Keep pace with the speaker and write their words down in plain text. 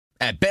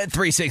At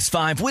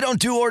Bet365, we don't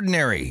do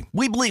ordinary.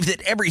 We believe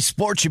that every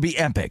sport should be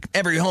epic.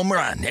 Every home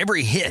run,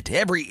 every hit,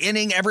 every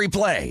inning, every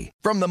play.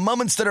 From the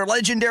moments that are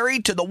legendary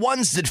to the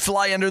ones that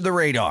fly under the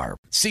radar.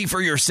 See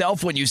for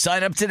yourself when you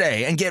sign up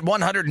today and get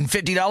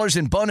 $150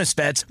 in bonus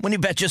bets when you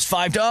bet just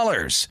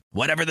 $5.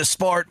 Whatever the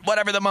sport,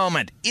 whatever the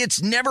moment,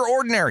 it's never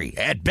ordinary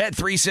at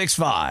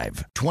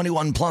Bet365.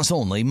 21 plus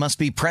only. Must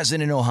be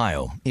present in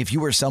Ohio. If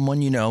you or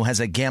someone you know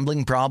has a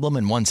gambling problem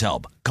and wants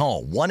help,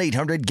 call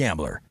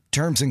 1-800-GAMBLER.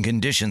 Terms and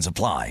conditions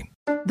apply.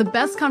 The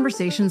best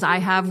conversations I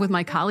have with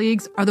my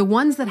colleagues are the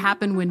ones that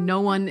happen when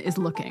no one is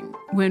looking,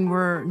 when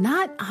we're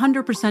not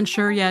 100%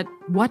 sure yet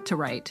what to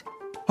write.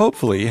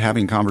 Hopefully,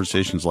 having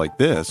conversations like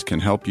this can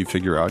help you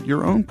figure out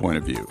your own point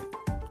of view.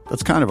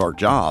 That's kind of our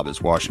job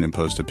as Washington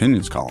Post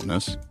opinions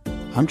columnists.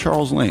 I'm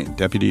Charles Lane,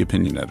 Deputy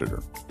Opinion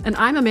Editor. And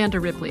I'm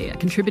Amanda Ripley, a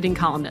contributing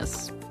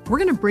columnist. We're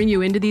going to bring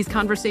you into these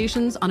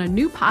conversations on a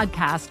new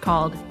podcast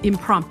called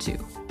Impromptu.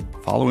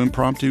 Follow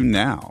Impromptu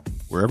now,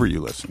 wherever you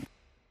listen.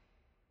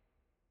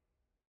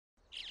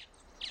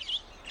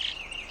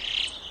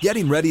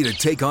 Getting ready to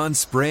take on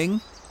spring?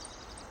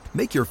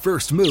 Make your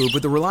first move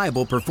with the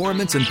reliable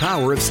performance and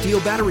power of Steel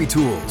battery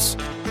tools.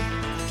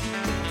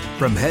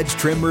 From hedge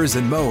trimmers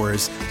and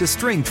mowers to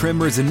string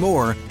trimmers and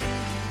more,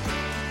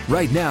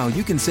 right now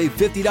you can save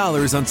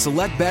 $50 on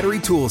select battery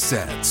tool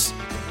sets.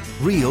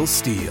 Real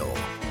Steel.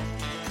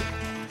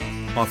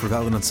 Offer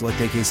valid on select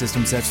AK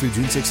system sets through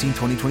June 16,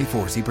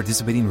 2024. See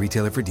participating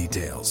retailer for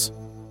details.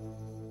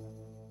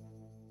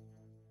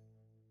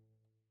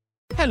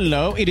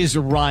 Hello, it is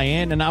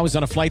Ryan, and I was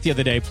on a flight the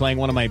other day playing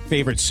one of my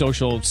favorite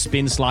social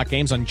spin slot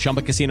games on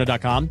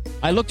ChumbaCasino.com.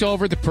 I looked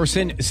over at the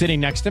person sitting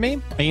next to me,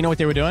 and you know what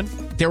they were doing?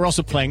 They were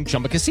also playing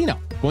Chumba Casino.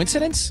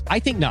 Coincidence? I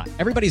think not.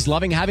 Everybody's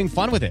loving having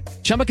fun with it.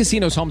 Chumba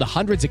Casino is home to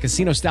hundreds of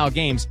casino-style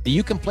games that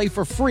you can play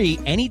for free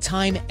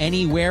anytime,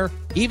 anywhere,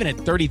 even at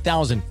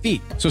 30,000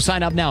 feet. So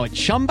sign up now at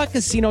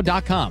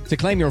ChumbaCasino.com to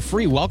claim your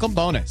free welcome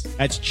bonus.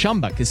 That's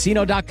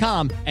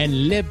ChumbaCasino.com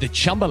and live the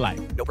Chumba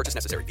life. No purchase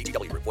necessary.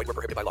 VGW. Void where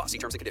prohibited by law. See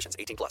terms and conditions.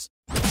 18+.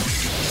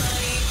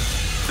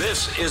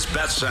 This is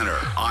Bet Center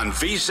on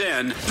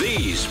VSiN,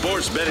 the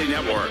Sports Betting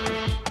Network.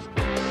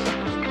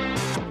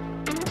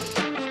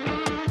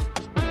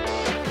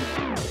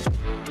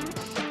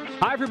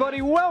 Hi,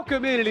 everybody.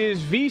 Welcome in. It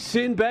is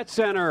VSiN Bet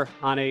Center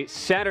on a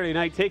Saturday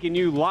night, taking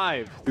you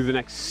live through the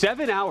next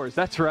 7 hours.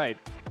 That's right.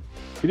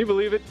 Can you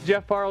believe it,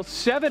 Jeff Parles?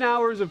 7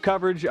 hours of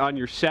coverage on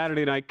your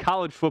Saturday night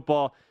college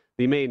football,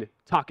 the main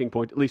talking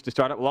point, at least to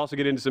start it. We'll also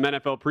get into some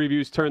NFL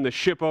previews, turn the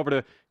ship over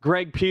to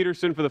Greg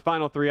Peterson for the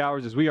final 3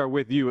 hours as we are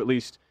with you, at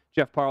least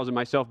Jeff Parles and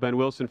myself, Ben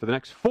Wilson, for the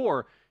next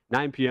 4,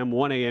 9 p.m.,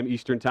 1 a.m.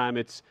 Eastern time.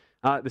 It's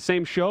the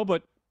same show,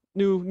 but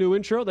new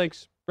intro.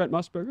 Thanks, Brent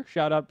Musburger.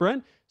 Shout out,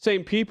 Brent.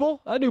 Same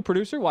people, a new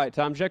producer, Wyatt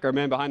Tomczyk, our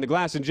man behind the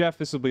glass. And Jeff,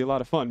 this will be a lot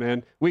of fun,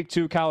 man. Week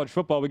 2 college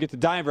football. We get to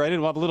dive right in.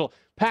 We'll have a little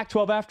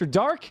Pac-12 after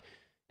dark.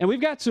 And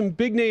we've got some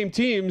big-name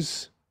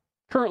teams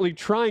currently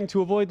trying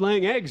to avoid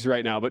laying eggs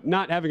right now, but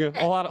not having a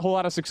whole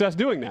lot of success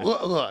doing that.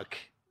 Look,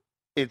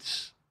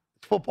 it's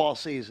football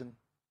season.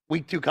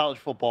 Week 2 college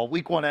football.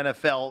 Week 1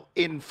 NFL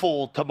in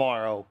full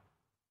tomorrow.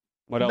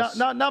 What else?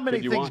 Not many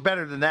things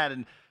better than that.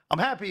 And I'm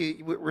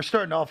happy we're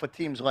starting off with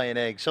teams laying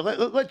eggs. So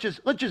let's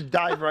just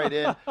dive right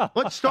in.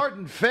 Let's start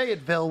in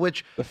Fayetteville,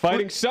 which the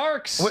Fighting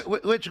Sarks.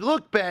 Which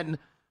look, Ben,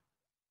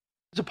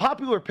 it's a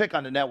popular pick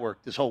on the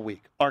network this whole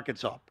week.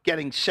 Arkansas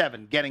getting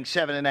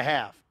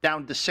 7.5,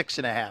 down to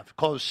 6.5,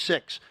 close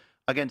 6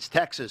 against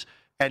Texas,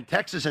 and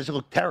Texas has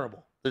looked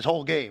terrible this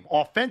whole game.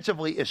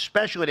 Offensively,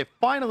 especially, they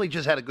finally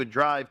just had a good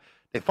drive.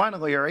 They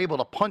finally are able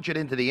to punch it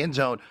into the end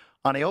zone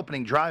on the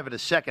opening drive of the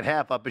second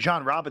half.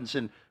 Bijan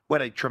Robinson, who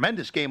had a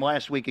tremendous game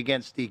last week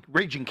against the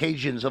Raging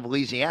Cajuns of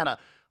Louisiana,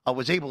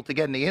 was able to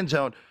get in the end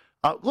zone.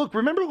 Look,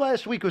 remember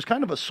last week was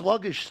kind of a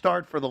sluggish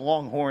start for the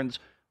Longhorns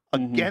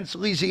against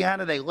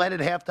Louisiana. They led at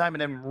halftime and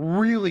then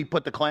really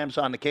put the clamps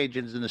on the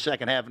Cajuns in the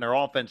second half, and their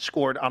offense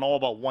scored on all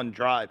but one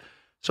drive.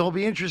 So it'll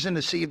be interesting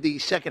to see if the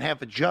second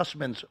half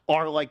adjustments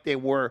are like they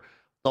were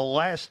the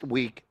last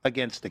week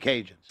against the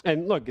Cajuns.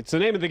 And look, it's the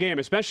name of the game,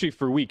 especially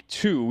for week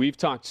 2. We've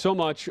talked so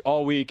much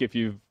all week. If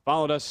you've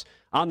followed us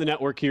on the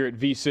network here at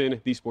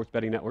VSiN, the Sports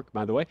Betting Network,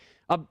 by the way,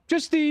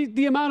 just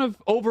the amount of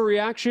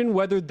overreaction,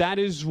 whether that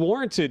is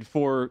warranted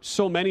for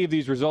so many of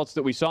these results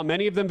that we saw,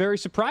 many of them very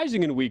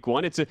surprising in week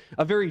 1. It's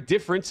a very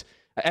different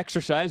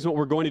exercise, what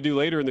we're going to do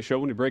later in the show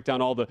when we break down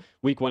all the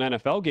week 1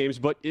 NFL games.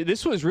 But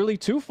this was really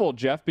twofold,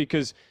 Jeff,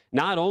 because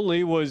not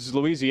only was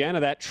Louisiana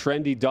that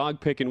trendy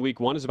dog pick in week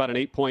 1, is about an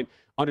 8-point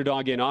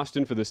underdog in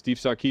Austin for the Steve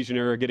Sarkisian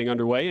era getting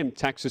underway, and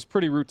Texas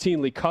pretty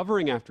routinely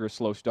covering after a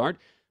slow start.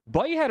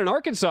 But you had an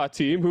Arkansas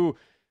team who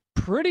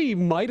pretty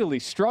mightily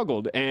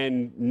struggled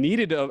and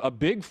needed a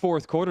big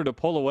fourth quarter to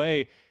pull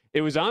away.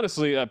 It was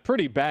honestly a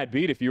pretty bad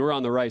beat if you were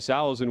on the Rice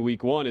Owls in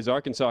week 1, as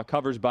Arkansas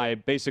covers by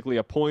basically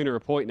a point or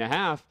a point and a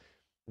half,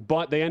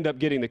 but they end up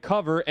getting the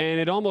cover. And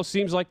it almost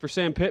seems like for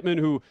Sam Pittman,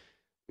 who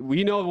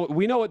we know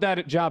what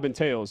that job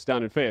entails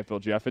down in Fayetteville,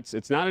 Jeff.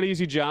 It's not an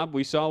easy job.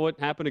 We saw what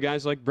happened to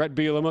guys like Brett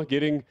Bielema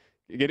getting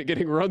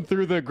getting run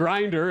through the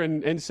grinder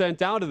and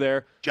sent out of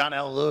there. John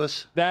L.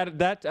 Lewis.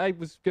 That I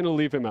was going to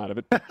leave him out of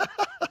it.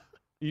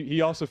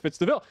 He also fits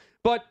the bill.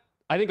 But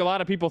I think a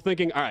lot of people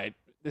thinking, all right,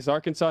 this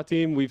Arkansas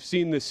team, we've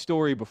seen this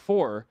story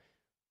before.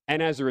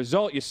 And as a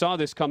result, you saw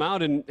this come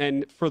out.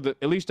 And for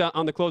at least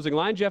on the closing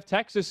line, Jeff,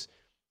 Texas,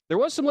 there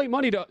was some late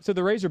money to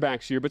the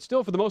Razorbacks here. But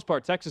still, for the most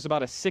part, Texas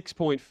about a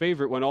 6-point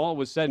favorite when all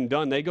was said and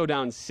done. They go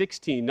down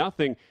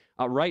 16-0.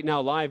 Right now,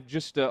 live,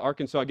 just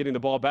Arkansas getting the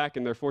ball back,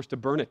 and they're forced to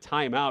burn a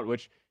timeout,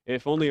 which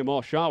if only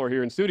Amal Shaw were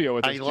here in studio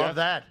with us, I love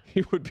that.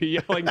 He would be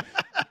yelling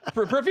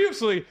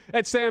profusely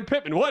at Sam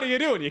Pittman. What are you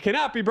doing? You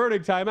cannot be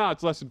burning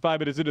timeouts less than 5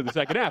 minutes into the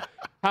second half.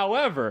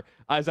 However,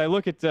 as I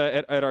look at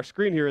our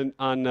screen here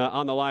on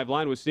the live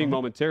line, was seeing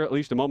momentarily, at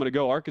least a moment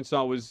ago,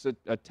 Arkansas was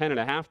a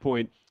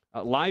 10.5-point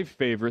live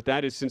favorite.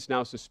 That is since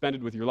now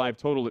suspended with your live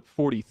total at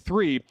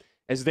 43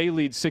 as they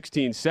lead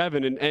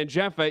 16-7. And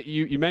Jeff,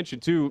 you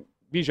mentioned too,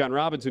 Bijan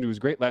Robinson, who was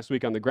great last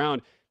week on the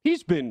ground,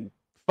 he's been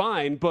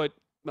fine, but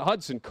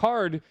Hudson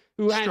Card,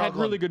 who had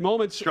really good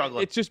moments,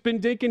 it's just been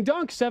dink and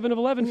dunk, 7 of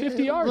 11,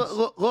 50 yards.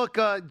 Look,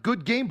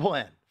 good game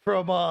plan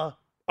from our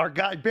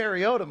guy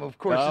Barry Odom, of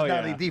course, is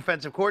now the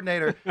defensive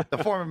coordinator, the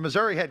former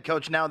Missouri head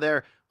coach, now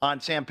there on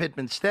Sam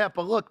Pittman's staff.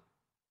 But look,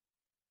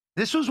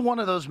 this was one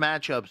of those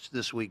matchups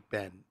this week,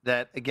 Ben,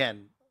 that,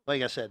 again,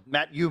 like I said,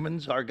 Matt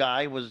Humans, our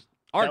guy, was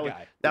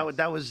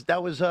that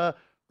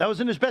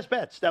was in his best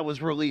bets. That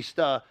was released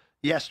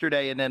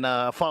yesterday and then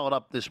followed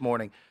up this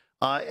morning.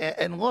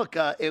 And look,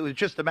 it was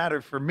just a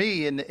matter for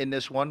me in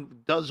this one.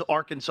 Does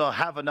Arkansas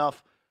have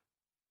enough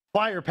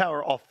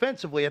firepower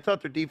offensively? I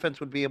thought their defense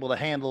would be able to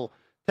handle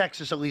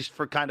Texas, at least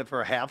for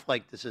a half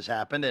like this has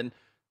happened. And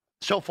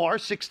so far,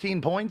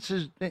 16 points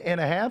and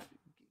a half,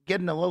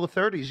 getting the low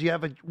 30s. You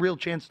have a real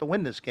chance to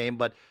win this game.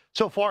 But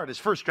so far, this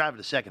first drive of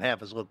the second half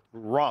has looked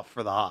rough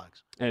for the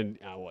Hogs. And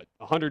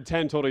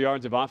 110 total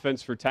yards of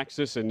offense for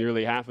Texas, and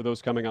nearly half of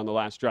those coming on the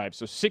last drive.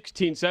 So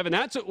 16-7,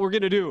 that's what we're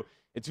going to do.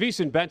 It's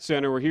VSiN Bet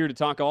Center. We're here to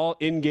talk all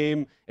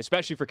in-game,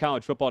 especially for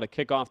college football, to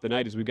kick off the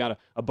night as we've got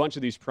a bunch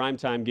of these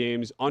primetime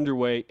games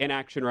underway in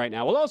action right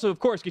now. We'll also, of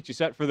course, get you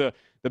set for the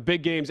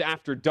big games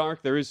after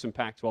dark. There is some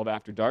Pac-12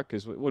 after dark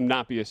because it would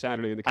not be a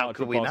Saturday in the college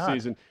football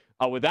season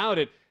without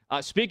it.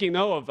 Speaking,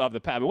 though, of the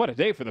Pac, what a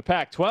day for the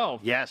Pac-12.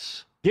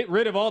 Yes. Get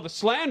rid of all the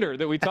slander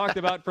that we talked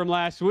about from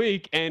last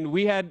week. And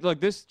we had,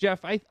 this,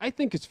 Jeff, I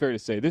think it's fair to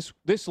say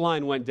this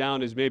line went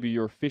down as maybe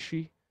your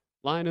fishy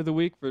line of the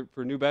week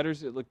for new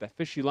bettors. It looked that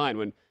fishy line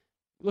when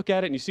you look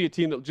at it and you see a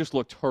team that just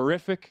looked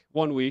horrific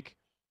one week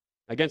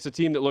against a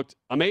team that looked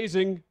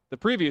amazing the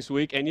previous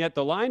week, and yet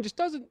the line just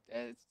doesn't.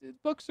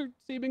 Books are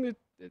seeming to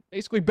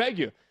basically beg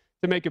you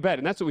to make a bet,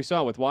 and that's what we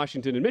saw with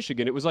Washington and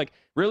Michigan. It was like,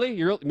 really,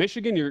 you're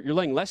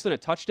laying less than a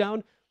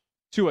touchdown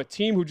to a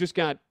team who just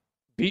got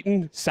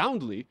beaten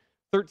soundly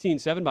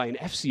 13-7 by an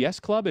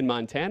FCS club in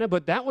Montana,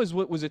 but that was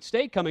what was at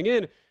stake coming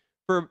in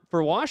for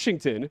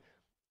Washington.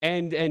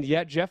 And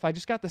yet, Jeff, I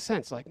just got the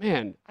sense,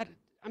 man,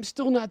 I'm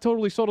still not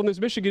totally sold on this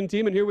Michigan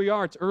team, and here we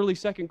are. It's early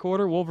second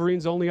quarter.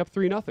 Wolverines only up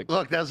 3-0.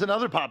 Look, that's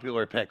another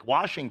popular pick.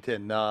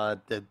 Washington,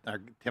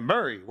 Tim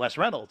Murray, Wes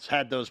Reynolds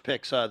had those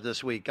picks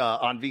this week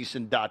on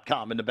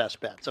VSiN.com in the best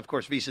bets. Of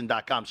course,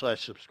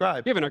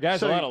 VSiN.com/subscribe. Giving our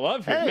guys a lot of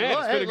love here.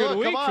 It's been a good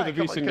week for the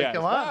VSiN guys.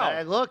 Come on. Wow.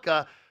 Hey, look,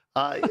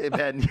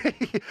 Ben,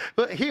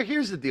 but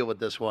here's the deal with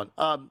this one.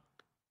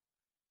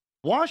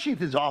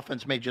 Washington's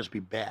offense may just be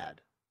bad.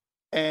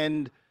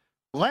 And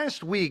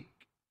last week,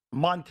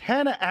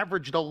 Montana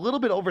averaged a little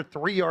bit over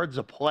 3 yards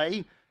a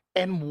play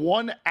and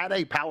won at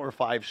a Power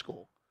 5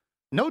 school.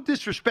 No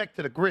disrespect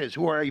to the Grizz,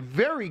 who are a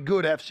very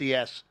good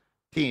FCS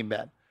team,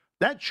 Ben.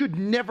 That should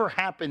never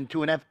happen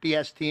to an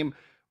FBS team,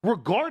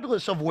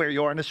 regardless of where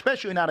you are, and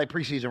especially not a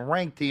preseason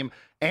ranked team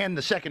and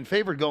the second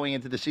favorite going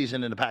into the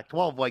season in the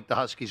Pac-12 like the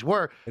Huskies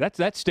were. That's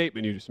that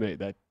statement you just made.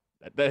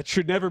 That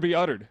should never be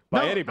uttered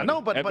by anybody. No,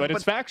 but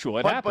it's factual.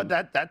 It happened.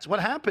 But that's what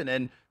happened.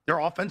 And their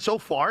offense so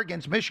far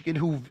against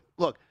Michigan,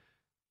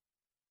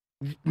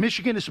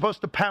 Michigan is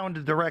supposed to pound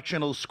a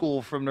directional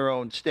school from their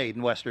own state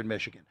in Western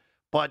Michigan.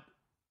 But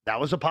that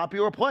was a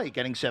popular play,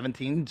 getting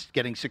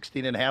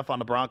 16.5 on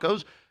the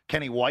Broncos.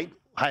 Kenny White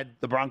had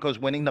the Broncos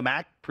winning the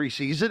MAC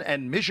preseason,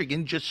 and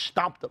Michigan just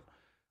stopped them.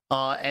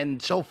 And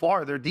so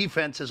far, their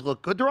defense has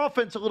looked good. Their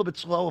offense a little bit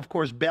slow. Of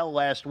course, Bell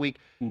last week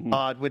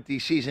with the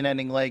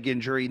season-ending leg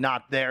injury,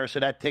 not there. So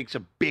that takes a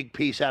big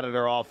piece out of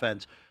their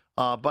offense.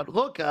 But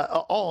look,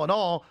 all in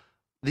all,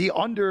 the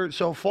under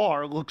so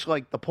far looks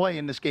like the play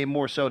in this game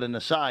more so than the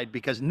side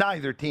because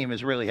neither team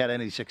has really had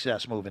any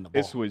success moving the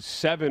ball. This was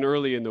 7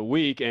 early in the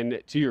week,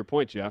 and to your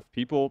point, Jeff,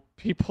 people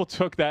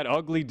took that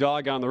ugly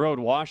dog on the road.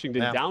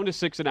 Washington down to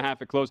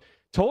 6.5 at close.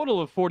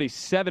 Total of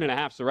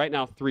 47.5, so right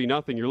now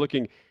 3-0. You're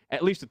looking,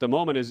 at least at the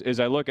moment, as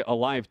I look at a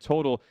live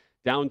total,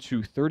 down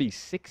to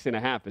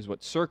 36.5 is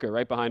what Circa,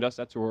 right behind us,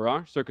 that's where we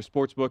are, Circa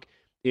Sportsbook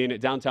in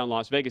downtown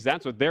Las Vegas.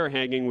 That's what they're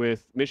hanging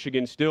with.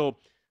 Michigan still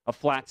a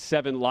flat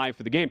 7 live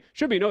for the game.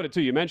 Should be noted,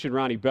 too, you mentioned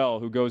Ronnie Bell,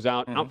 who goes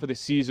out for the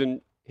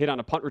season, hit on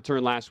a punt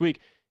return last week.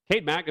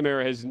 Cade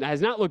McNamara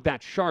has not looked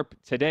that sharp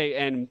today,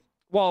 and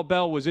while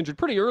Bell was injured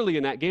pretty early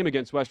in that game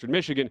against Western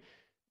Michigan.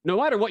 No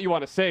matter what you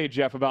want to say,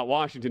 Jeff, about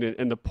Washington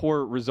and the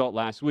poor result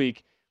last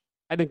week,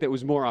 I think that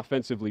was more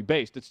offensively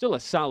based. It's still a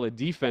solid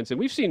defense, and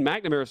we've seen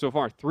McNamara so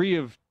far 3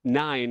 of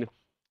 9,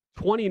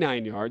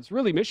 29 yards.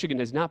 Really, Michigan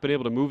has not been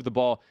able to move the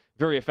ball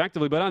very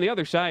effectively. But on the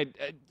other side,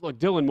 look,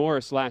 Dylan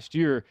Morris last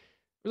year,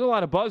 there's a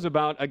lot of buzz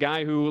about a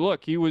guy who,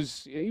 look, he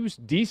was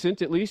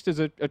decent, at least as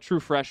a true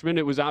freshman.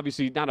 It was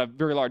obviously not a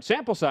very large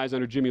sample size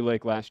under Jimmy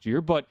Lake last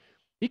year, but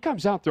he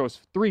comes out, throws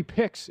 3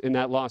 picks in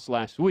that loss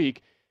last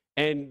week.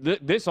 And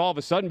this all of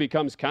a sudden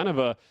becomes kind of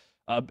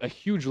a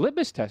huge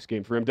litmus test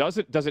game for him, does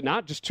it? Does it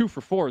not? Just 2 for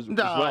 4 as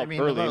well. I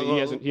mean,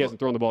 early. He hasn't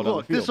thrown the ball down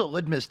the field. This is a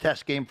litmus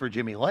test game for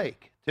Jimmy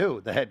Lake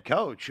too, the head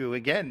coach. Who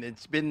again,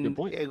 it's been Good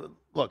point.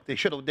 Look, they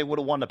would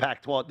have won the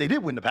Pac-12. They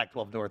did win the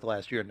Pac-12 North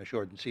last year in the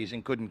shortened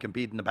season. Couldn't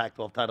compete in the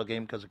Pac-12 title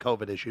game because of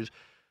COVID issues.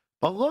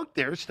 But look,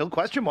 there's still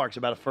question marks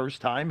about a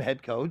first-time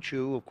head coach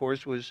who, of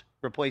course, was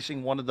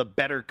replacing one of the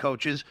better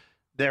coaches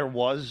there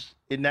was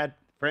in that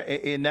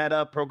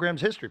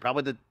program's history.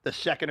 Probably the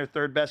second or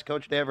third best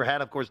coach they ever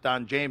had. Of course,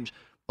 Don James,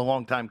 the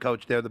longtime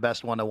coach there, the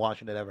best one that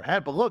Washington ever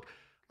had. But look,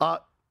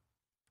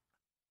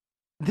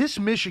 this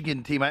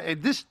Michigan team,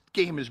 this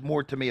game is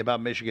more to me about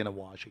Michigan and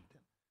Washington.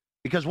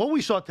 Because what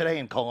we saw today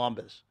in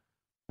Columbus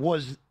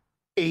was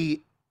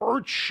a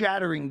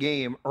earth-shattering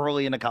game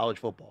early in the college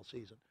football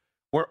season,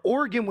 where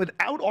Oregon,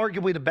 without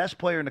arguably the best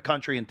player in the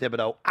country in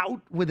Thibodeau, out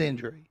with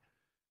injury,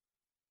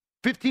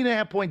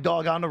 15.5-point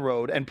dog on the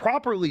road, and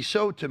properly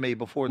so to me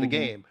before the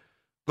game,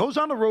 goes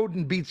on the road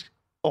and beats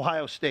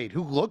Ohio State,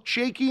 who looked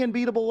shaky and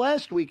beatable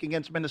last week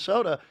against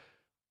Minnesota,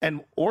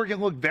 and Oregon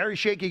looked very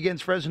shaky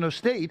against Fresno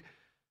State.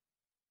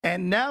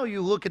 And now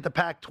you look at the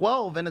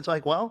Pac-12, and it's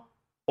like, well,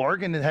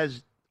 Oregon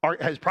has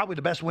probably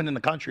the best win in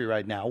the country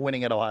right now,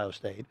 winning at Ohio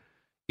State.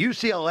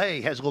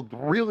 UCLA has looked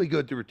really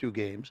good through 2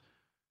 games.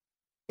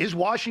 Is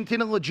Washington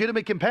a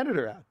legitimate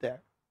competitor out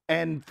there?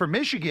 And for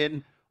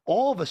Michigan,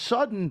 all of a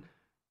sudden,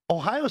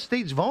 Ohio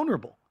State's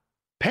vulnerable.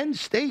 Penn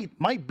State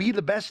might be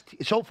the best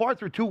so far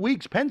through 2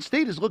 weeks. Penn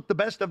State has looked the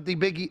best of the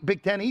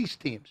Big Ten East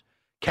teams.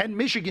 Can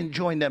Michigan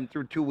join them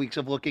through 2 weeks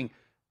of looking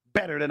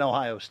better than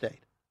Ohio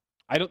State?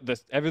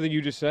 Everything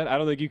you just said, I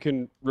don't think you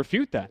can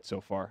refute that so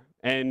far.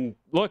 And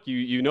look,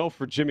 you know,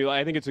 for Jimmy Lake,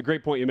 I think it's a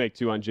great point you make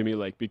too on Jimmy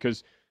Lake,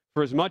 because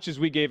for as much as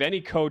we gave any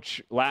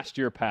coach last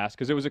year a pass,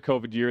 because it was a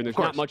COVID year and there's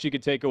not much you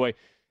could take away,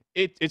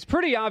 it's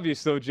pretty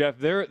obvious though, Jeff.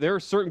 There are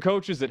certain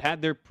coaches that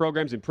had their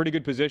programs in pretty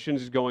good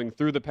positions going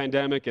through the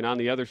pandemic, and on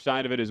the other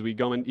side of it as we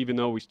go in, even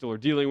though we still are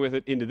dealing with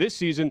it into this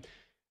season.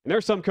 And there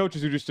are some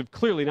coaches who just have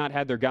clearly not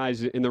had their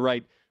guys in the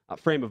right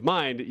frame of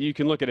mind. You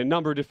can look at a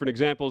number of different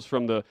examples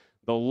from the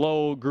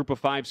low group of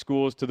 5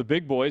 schools to the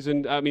big boys.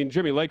 And I mean,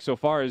 Jimmy Lake so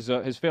far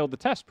has failed the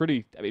test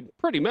pretty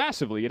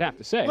massively, you'd have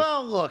to say.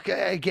 Well, look,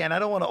 again, I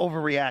don't want to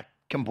overreact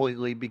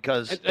completely,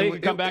 because they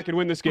can come back and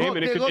win this game,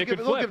 and it could flip.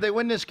 Look, if they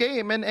win this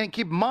game, and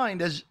keep in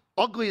mind, as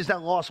ugly as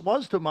that loss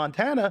was to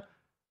Montana,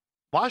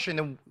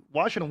 Washington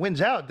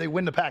wins out. They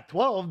win the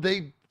Pac-12.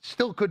 They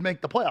still could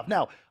make the playoff.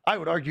 Now, I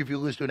would argue if you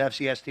lose to an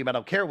FCS team, I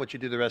don't care what you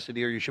do the rest of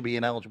the year, you should be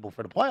ineligible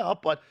for the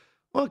playoff. But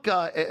look,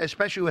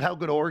 especially with how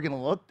good Oregon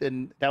looked,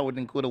 and that would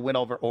include a win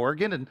over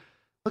Oregon. And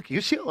look,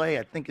 UCLA,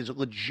 I think, is a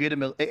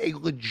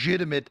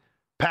legitimate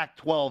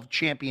Pac-12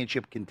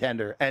 championship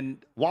contender,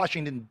 and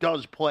Washington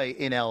does play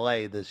in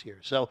L.A. this year.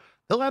 So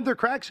they'll have their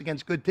cracks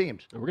against good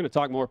teams. We're going to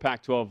talk more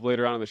Pac-12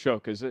 later on in the show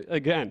because,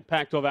 again,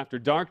 Pac-12 After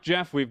Dark,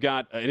 Jeff, we've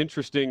got an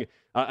interesting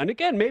and,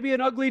 again, maybe an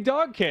ugly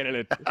dog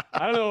candidate.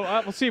 I don't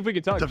know. We'll see if we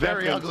can talk. It's a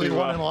very ugly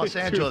one in Los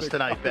Angeles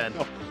tonight, Ben.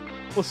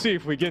 We'll see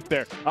if we get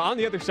there. On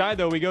the other side,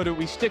 though,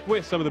 we stick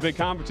with some of the big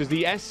conferences.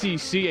 The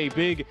SEC, a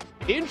big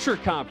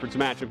intra-conference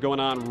matchup going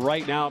on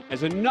right now,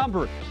 as a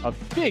number of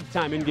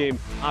big-time in-game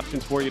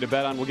options for you to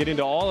bet on. We'll get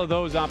into all of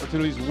those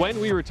opportunities when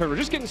we return. We're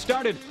just getting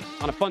started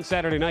on a fun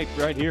Saturday night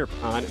right here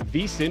on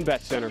VSiN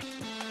Bet Center.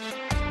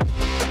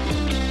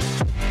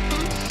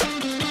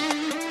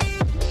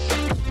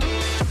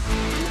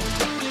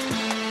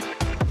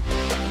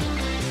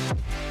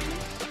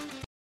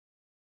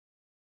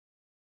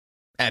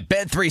 At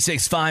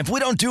Bet365, we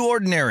don't do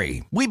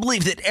ordinary. We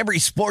believe that every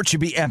sport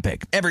should be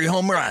epic. Every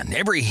home run,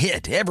 every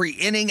hit, every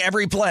inning,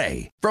 every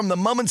play. From the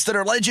moments that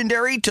are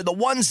legendary to the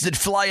ones that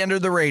fly under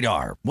the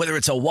radar. Whether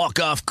it's a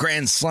walk-off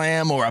grand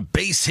slam or a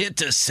base hit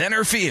to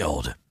center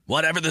field.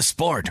 Whatever the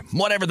sport,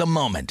 whatever the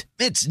moment.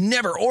 It's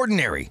never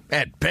ordinary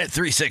at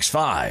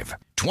Bet365.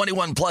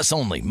 21 plus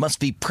only. Must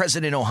be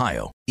present in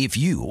Ohio. If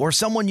you or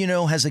someone you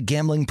know has a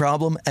gambling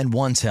problem and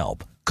wants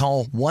help,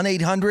 call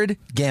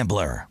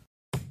 1-800-GAMBLER.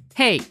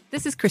 Hey,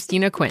 this is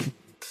Christina Quinn.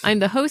 I'm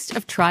the host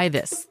of Try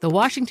This, the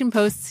Washington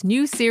Post's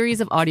new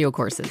series of audio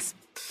courses.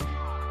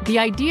 The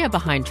idea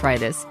behind Try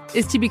This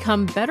is to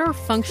become better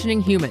functioning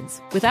humans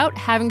without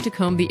having to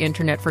comb the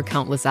internet for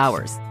countless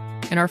hours.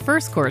 In our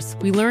first course,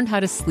 we learned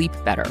how to sleep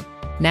better.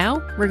 Now,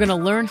 we're going to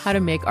learn how to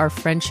make our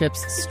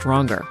friendships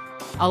stronger.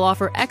 I'll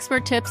offer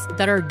expert tips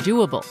that are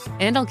doable,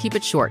 and I'll keep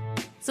it short.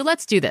 So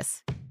let's do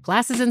this.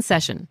 Class is in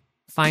session.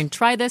 Find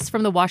Try This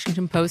from the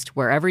Washington Post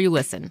wherever you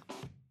listen.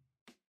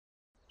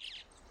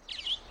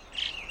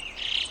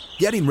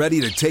 Getting ready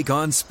to take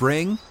on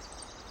spring?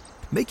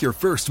 Make your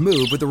first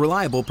move with the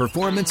reliable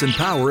performance and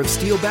power of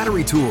Steel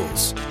battery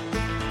tools.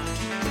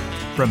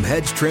 From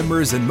hedge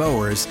trimmers and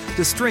mowers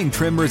to string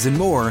trimmers and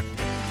more,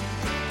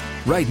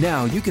 right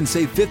now you can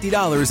save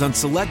 $50 on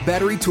select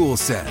battery tool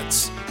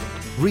sets.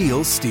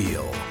 Real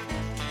Steel.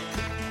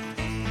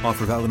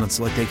 Offer valid on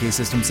select AK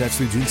system sets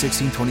through June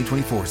 16,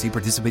 2024. See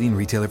participating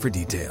retailer for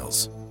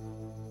details.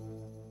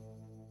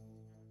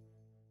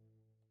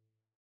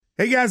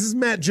 Hey guys, this is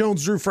Matt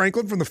Jones, Drew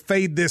Franklin from the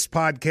Fade This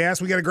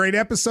podcast. We got a great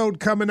episode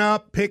coming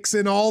up, picks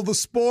in all the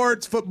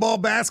sports, football,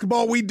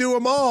 basketball, we do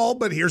them all,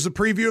 but here's a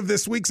preview of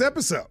this week's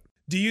episode.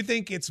 Do you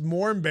think it's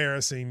more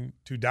embarrassing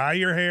to dye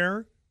your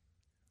hair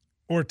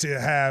or to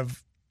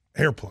have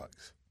hair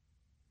plugs?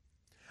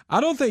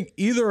 I don't think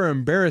either are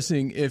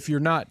embarrassing if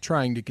you're not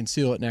trying to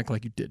conceal it and act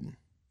like you didn't.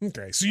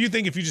 Okay, so you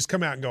think if you just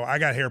come out and go, I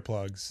got hair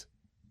plugs.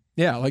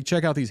 Yeah, like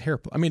check out these hair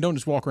plugs. I mean, don't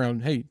just walk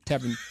around, hey,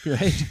 tapping,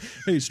 hey,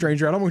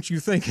 stranger, I don't want you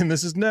thinking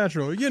this is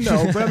natural. You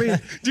know, but I mean,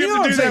 do you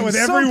have to do that with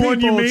everyone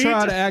you meet?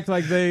 Try to act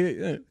like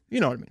they, you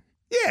know what I mean?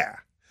 Yeah.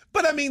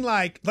 But I mean,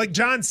 like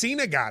John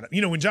Cena got it.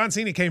 You know, when John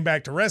Cena came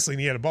back to wrestling,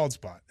 he had a bald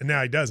spot, and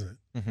now he doesn't.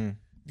 Mm-hmm.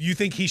 Do you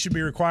think he should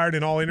be required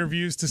in all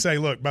interviews to say,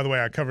 look, by the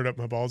way, I covered up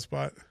my bald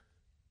spot?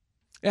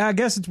 Yeah, I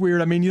guess it's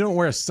weird. I mean, you don't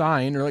wear a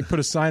sign or like put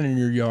a sign in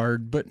your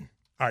yard, but.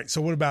 All right, so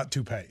what about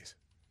toupees?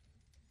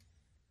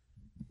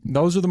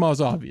 Those are the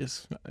most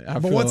obvious.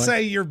 But let's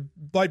say you're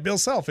like Bill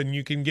Self and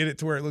you can get it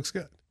to where it looks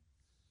good.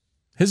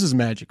 His is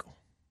magical.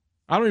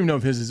 I don't even know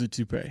if his is a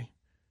toupee.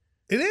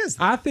 It is.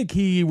 I think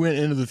he went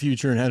into the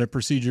future and had a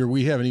procedure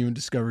we haven't even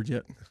discovered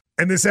yet.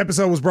 And this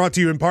episode was brought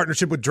to you in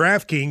partnership with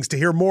DraftKings. To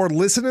hear more,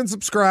 listen and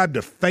subscribe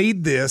to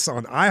Fade This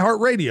on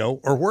iHeartRadio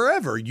or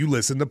wherever you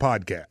listen to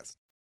podcasts.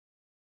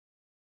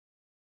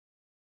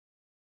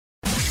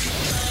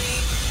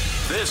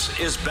 This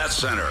is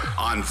BetCenter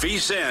on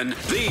VSiN,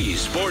 the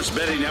Sports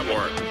Betting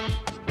Network.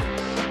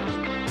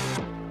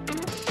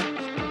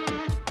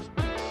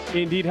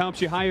 Indeed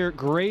helps you hire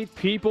great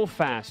people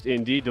fast.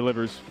 Indeed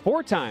delivers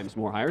 4 times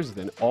more hires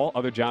than all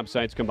other job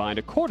sites combined,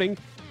 according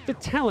to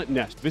Talent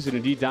Nest. Visit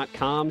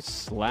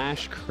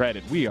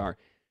Indeed.com/credit. We are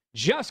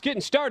just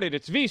getting started.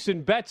 It's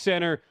VSiN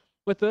BetCenter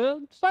with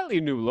a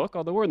slightly new look,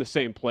 although we're in the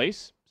same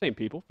place, same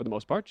people for the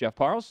most part. Jeff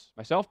Parles,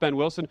 myself, Ben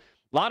Wilson.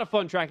 A lot of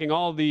fun tracking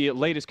all the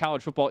latest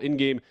college football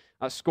in-game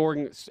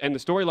scoring and the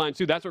storylines,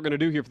 too. That's what we're going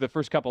to do here for the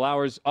first couple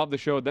hours of the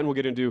show. Then we'll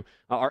get into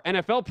our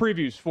NFL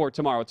previews for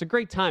tomorrow. It's a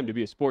great time to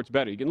be a sports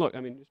bettor. You can look, I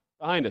mean, just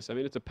behind us. I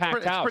mean, it's a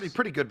packed house. It's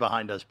pretty good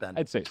behind us, Ben.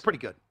 I'd say it's pretty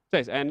good.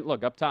 And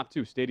look, up top,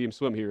 too, Stadium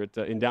Swim here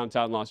in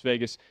downtown Las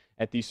Vegas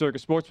at the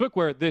Circus Sportsbook,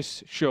 where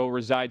this show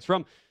resides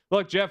from.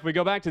 Look, Jeff, we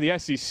go back to the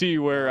SEC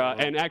where,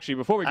 and actually,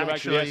 before we go back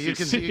to the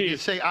SEC, you can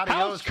say adios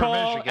house for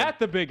call Michigan. at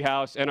the big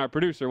house, and our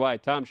producer,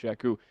 Wyatt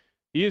Tomchek, who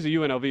he is a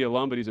UNLV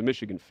alum, but he's a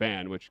Michigan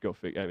fan, which go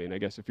figure. I mean, I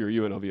guess if you're a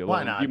UNLV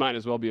alum, you might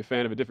as well be a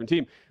fan of a different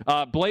team.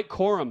 Blake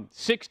Corum,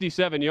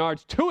 67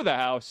 yards to the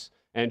house.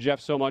 And, Jeff,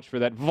 so much for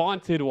that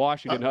vaunted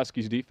Washington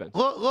Huskies defense.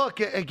 Look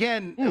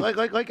again,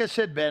 like I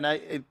said, Ben,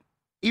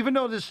 even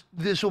though this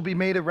will be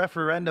made a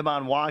referendum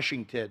on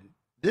Washington,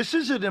 this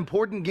is an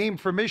important game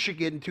for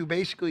Michigan to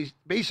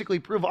basically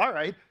prove, all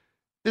right,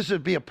 this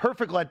would be a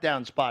perfect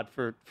letdown spot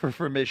for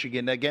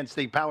Michigan against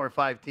a Power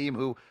 5 team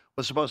who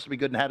was supposed to be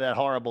good and had that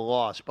horrible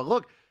loss. But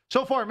look,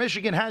 so far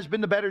Michigan has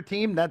been the better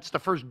team. That's the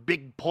first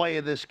big play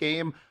of this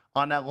game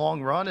on that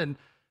long run. And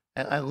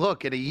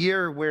look, at a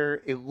year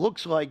where it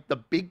looks like the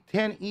Big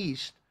Ten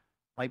East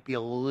might be a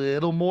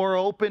little more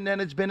open than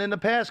it's been in the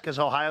past because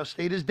Ohio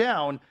State is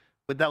down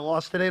with that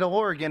loss today to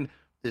Oregon.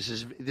 This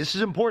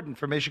is important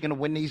for Michigan to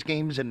win these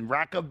games and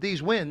rack up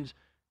these wins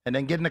and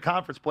then get in the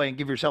conference play and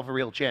give yourself a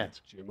real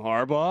chance. Jim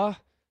Harbaugh,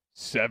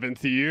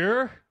 7th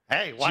year.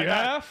 Hey, why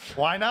Jeff, not?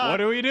 Why not?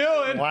 What are we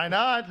doing? Why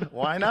not?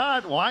 Why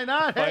not? Why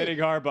not? Fighting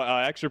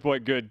Harbaugh. Extra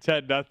point good.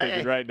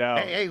 10-0 right now.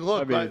 Hey,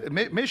 look,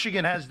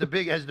 Michigan has the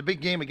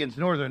big game against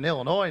Northern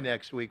Illinois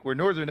next week, where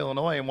Northern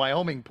Illinois and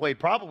Wyoming played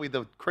probably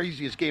the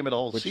craziest game of the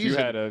whole season.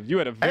 You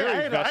had a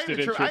very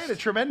vested interest. I had a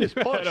tremendous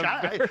push.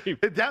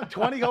 Down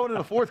 20 going in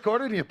the fourth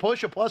quarter, and you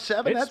push a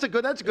 +7. That's a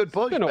good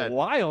push. It's been a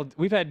while.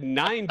 We've had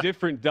 9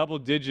 different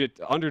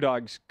double-digit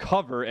underdogs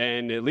cover,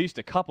 and at least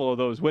a couple of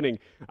those winning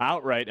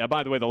outright.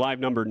 By the way, the live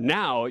number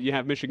now, you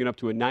have Michigan up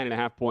to a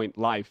 9.5-point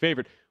live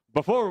favorite.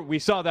 Before we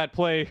saw that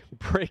play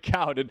break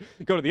out and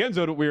go to the end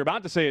zone, what we were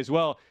about to say as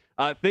well,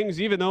 things,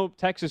 even though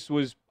Texas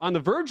was on the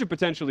verge of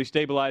potentially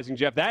stabilizing,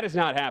 Jeff, that has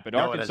not happened.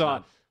 No,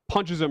 Arkansas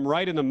punches them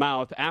right in the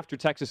mouth after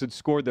Texas had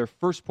scored their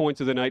first points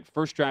of the night,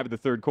 first drive of the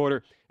third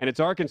quarter, and it's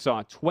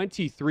Arkansas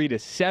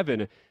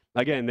 23-7.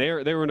 Again, they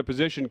were in a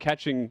position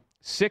catching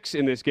 6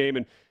 in this game,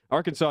 and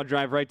Arkansas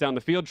drive right down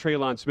the field.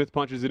 Traylon Smith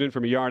punches it in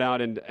from a yard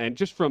out, and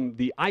just from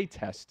the eye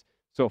test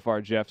so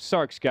far, Jeff,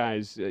 Sark's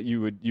guys,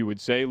 you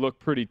would say, look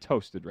pretty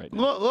toasted right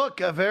now.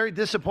 Look, a very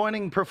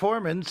disappointing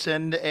performance,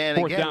 and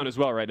fourth again, down as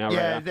well right now.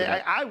 Yeah,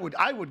 right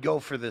I would go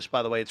for this.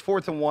 By the way, it's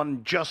 4th and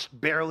 1, just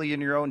barely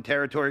in your own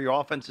territory. Your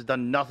offense has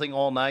done nothing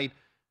all night.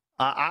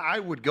 I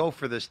would go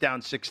for this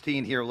down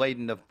 16 here late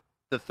in the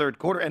the third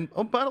quarter. And,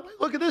 oh, by the way,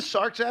 look at this.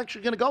 Sark's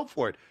actually going to go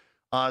for it.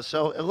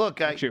 So,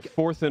 look. Actually,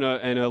 fourth and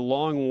a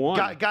long one.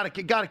 Got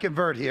to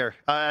convert here.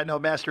 I know,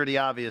 master of the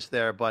obvious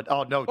there, but,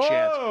 no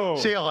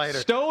chance. See you later.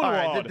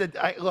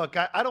 Stonewalled. Look,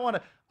 I don't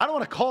want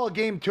to call a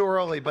game too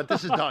early, but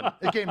this is done.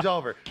 The game's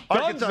over.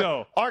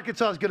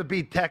 Arkansas is going to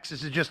beat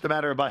Texas. It's just a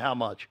matter of by how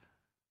much.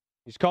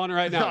 He's calling it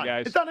right now,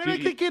 guys. It's done.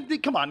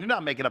 Come on, you're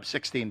not making up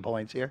 16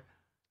 points here.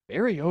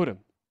 Barry Odom.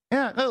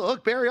 Yeah,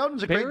 look, Barry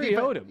Odom's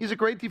he's a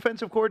great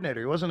defensive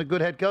coordinator. He wasn't a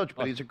good head coach,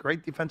 but he's a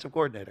great defensive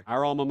coordinator.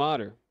 Our alma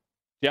mater.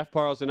 Jeff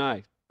Parles and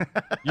I,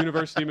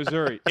 University of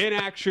Missouri, in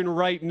action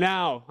right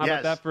now. How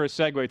about that for a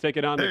segue? Take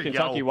it on the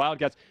Kentucky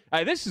Wildcats.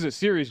 This is a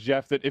series,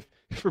 Jeff, that if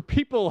for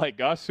people like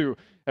us who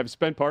have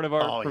spent part of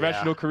our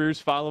professional careers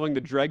following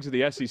the dregs of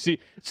the SEC,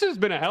 this has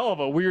been a hell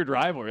of a weird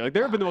rivalry. Like,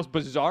 there have been the most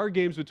bizarre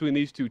games between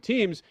these two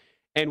teams,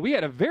 and we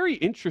had a very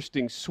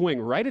interesting swing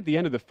right at the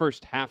end of the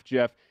first half,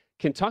 Jeff.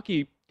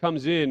 Kentucky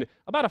comes in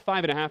about a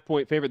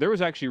 5.5-point favorite. There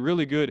was actually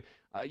really good.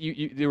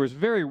 There was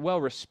very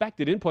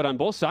well-respected input on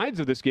both sides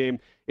of this game.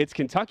 It's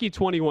Kentucky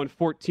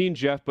 21-14,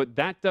 Jeff, but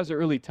that doesn't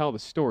really tell the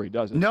story,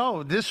 does it?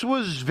 No, this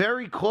was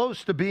very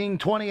close to being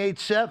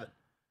 28-7.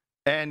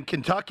 And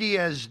Kentucky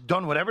has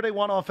done whatever they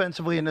want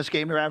offensively in this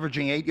game. They're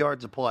averaging 8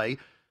 yards a play.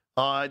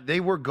 They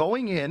were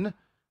going in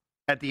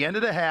at the end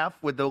of the half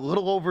with a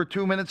little over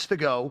 2 minutes to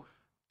go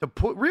to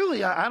put,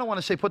 really, I don't want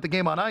to say put the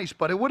game on ice,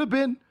 but it would have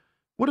been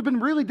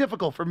really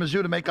difficult for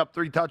Mizzou to make up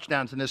 3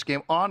 touchdowns in this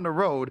game on the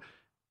road.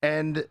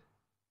 And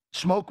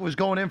Smoke was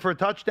going in for a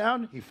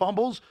touchdown. He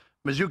fumbles.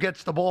 Mizzou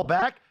gets the ball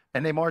back,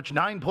 and they march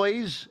 9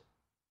 plays,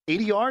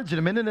 80 yards in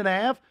a minute and a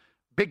half.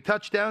 Big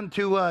touchdown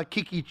to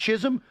Kiki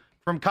Chisholm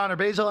from Connor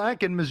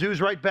Bazelak, and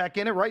Mizzou's right back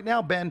in it. Right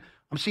now, Ben,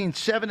 I'm seeing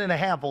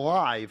 7.5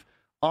 live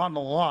on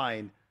the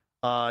line.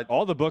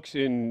 All the books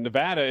in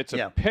Nevada, it's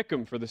a pick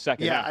 'em for the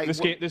second half.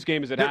 This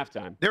game is at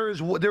halftime. There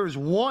is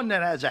one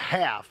that has a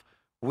half,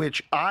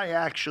 which I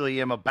actually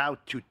am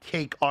about to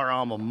take our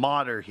alma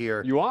mater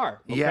here. You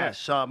are? Okay.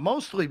 Yes,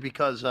 mostly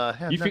because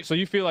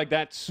you feel like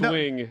that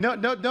swing. No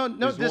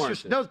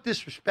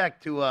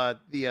disrespect to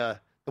the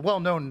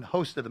well-known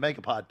host of the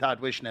Megapod, Todd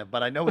Wishnev,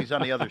 but I know he's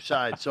on the other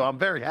side, so I'm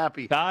very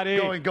happy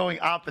going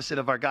opposite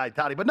of our guy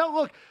Toddy. But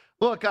no,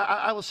 look,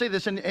 I will say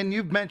this, and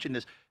you've mentioned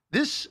this.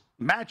 This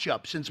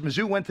matchup, since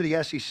Mizzou went to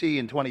the SEC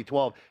in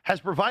 2012,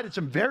 has provided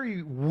some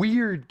very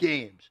weird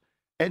games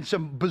and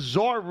some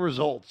bizarre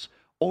results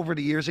over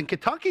the years. And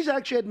Kentucky's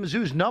actually had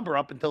Mizzou's number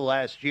up until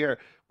last year,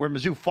 where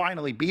Mizzou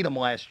finally beat them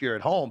last year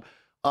at home.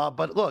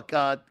 But look,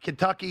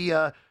 Kentucky,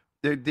 I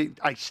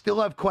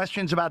still have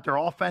questions about their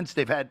offense.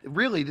 They've had,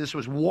 really, this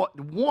was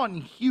one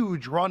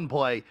huge run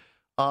play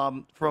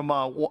from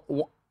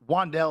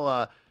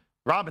Wandale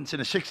Robinson,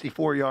 a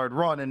 64-yard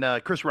run,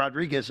 and Chris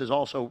Rodriguez has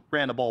also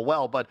ran the ball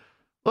well. But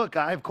look,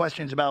 I have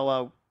questions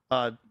about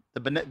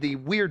the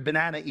weird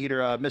banana eater,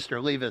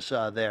 Mr. Levis,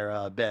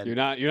 there, Ben. You're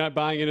not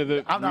buying into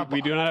the.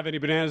 We do not have any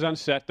bananas on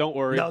set. Don't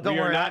worry. No, don't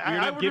worry. You're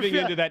not giving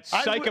into that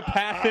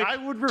psychopathic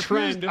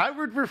trend. I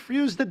would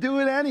refuse to do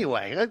it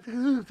anyway.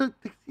 Those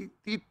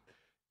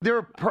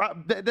are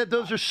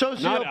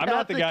sociopathic. I'm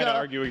not the guy to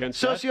argue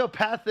against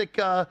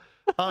sociopathic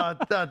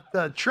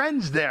the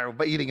trends there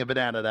by eating a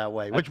banana that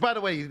way. Which, by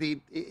the way,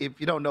 if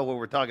you don't know what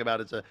we're talking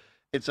about,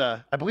 it's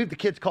a I believe the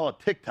kids call it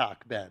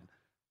TikTok, Ben.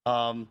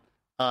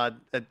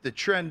 The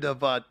trend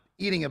of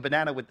eating a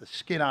banana with the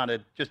skin on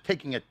it, just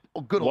taking a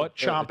good old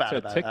chomp out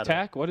of it.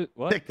 Tic-tac? What?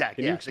 Tic-tac,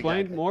 Can you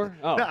explain more?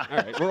 Oh, all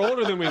right. We're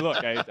older than we look,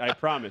 I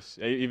promise,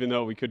 even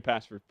though we could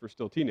pass for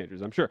still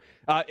teenagers, I'm sure.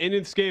 And in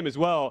this game as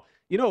well,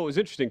 it was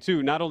interesting,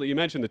 too. Not only, you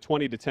mentioned the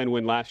 20-10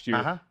 win last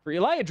year. For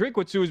Elia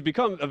Drinkwitz, who has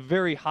become a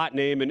very hot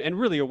name and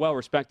really a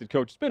well-respected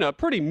coach. It's been a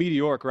pretty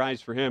meteoric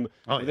rise for him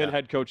within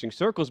head coaching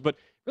circles. But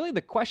really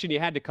the question you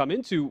had to come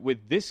into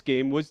with this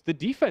game was the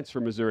defense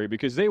for Missouri,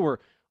 because they were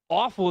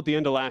awful at the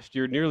end of last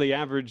year, nearly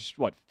averaged,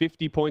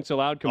 50 points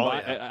allowed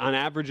on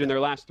average in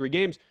their last 3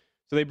 games.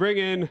 So they bring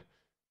in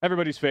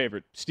everybody's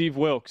favorite, Steve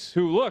Wilks,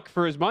 who, look,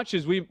 for as much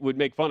as we would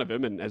make fun of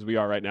him, and as we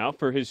are right now,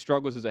 for his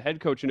struggles as a head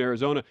coach in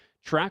Arizona,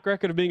 track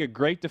record of being a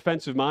great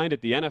defensive mind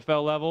at the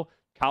NFL level,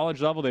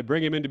 college level. They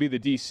bring him in to be the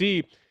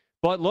DC.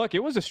 But look,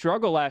 it was a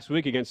struggle last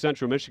week against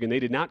Central Michigan. They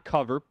did not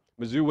cover.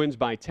 Mizzou wins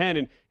by 10,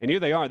 and here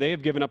they are. They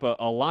have given up a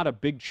lot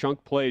of big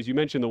chunk plays. You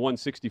mentioned the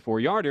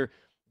 164-yarder.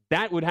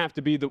 That would have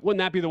to be wouldn't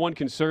that be the one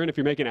concern if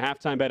you're making a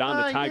halftime bet on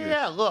the Tigers?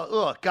 Yeah,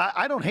 look,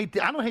 I don't hate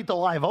the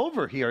live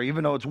over here,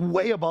 even though it's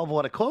way above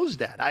what it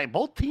closed at.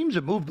 Both teams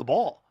have moved the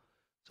ball,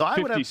 so I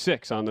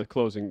 56 on the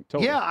closing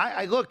total. Yeah,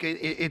 I look,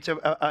 it's a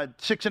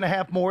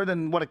 6.5 more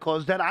than what it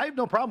closed at. I have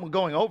no problem with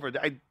going over.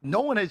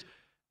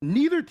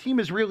 Neither team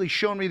has really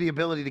shown me the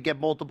ability to get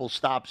multiple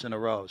stops in a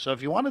row. So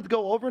if you wanted to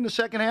go over in the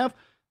second half,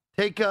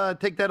 take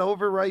that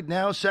over right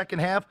now. Second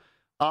half.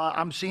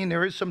 I'm seeing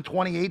there is some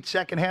 28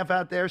 second half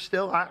out there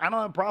still. I don't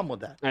have a problem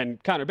with that.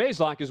 And Connor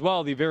Bazelak as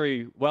well, the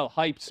very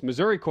well-hyped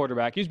Missouri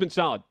quarterback. He's been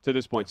solid to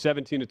this point,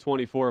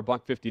 17-24,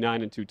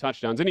 $159 and 2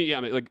 touchdowns. And he's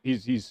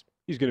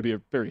going to be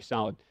a very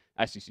solid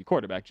SEC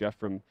quarterback, Jeff,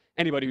 from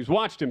anybody who's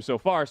watched him so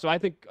far. So I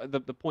think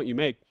the point you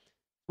make,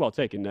 well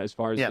taken as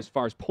far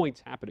as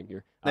points happening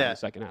here in the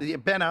second half. Yeah,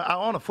 Ben, I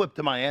want to flip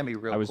to Miami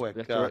real quick.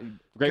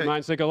 Great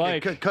minds think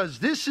alike. Because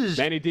this is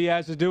Manny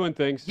Diaz is doing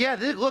things. Yeah,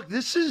 look,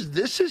 this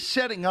is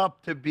setting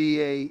up to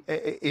be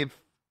if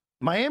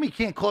Miami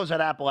can't close out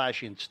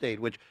Appalachian State,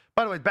 which,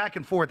 by the way, back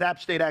and forth, App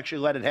State actually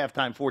led at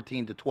halftime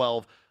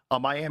 14-12.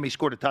 Miami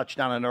scored a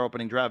touchdown on their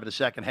opening drive of the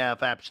second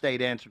half. App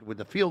State answered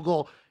with a field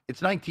goal. It's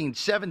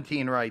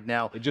 19-17 right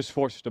now. It just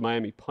forced a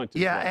Miami punt.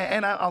 Yeah,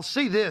 and I'll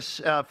say this,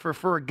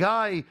 for a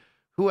guy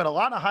who had a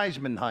lot of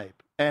Heisman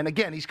hype, and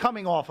again, he's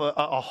coming off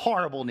a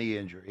horrible knee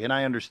injury, and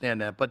I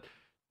understand that, but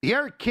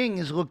D'Eriq King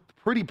has looked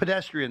pretty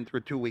pedestrian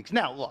through 2 weeks.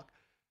 Now, look,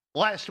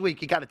 last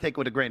week you got to take it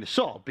with a grain of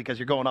salt because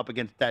you're going up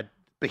against that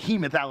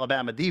behemoth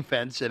Alabama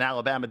defense, and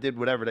Alabama did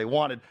whatever they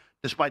wanted,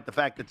 despite the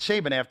fact that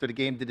Saban, after the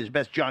game, did his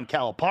best John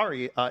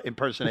Calipari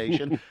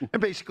impersonation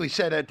and basically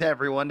said to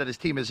everyone that his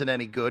team isn't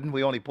any good, and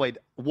we only played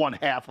one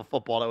half of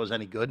football that was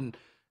any good, and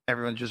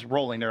everyone's just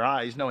rolling their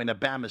eyes, knowing that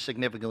Bama's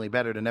significantly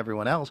better than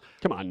everyone else.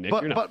 Come on, Nick,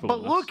 but, you're not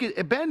but look,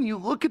 Ben, you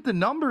look at the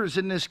numbers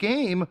in this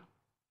game,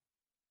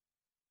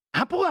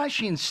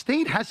 Appalachian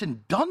State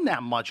hasn't done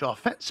that much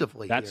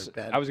offensively here,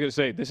 Ben. I was going to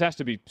say, this has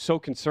to be so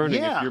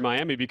concerning if you're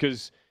Miami,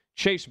 because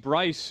Chase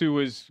Bryce, who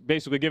was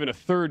basically given a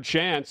third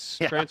chance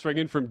transferring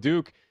in from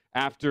Duke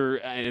after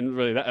and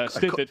really a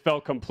stint that fell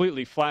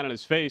completely flat on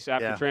his face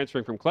after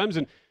transferring from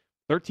Clemson,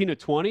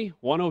 13-20,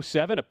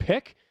 107, a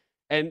pick.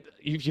 And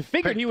you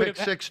figured he would have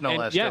six, no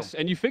less. Yes,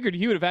 and you figured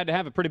he would have had to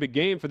have a pretty big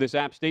game for this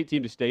App State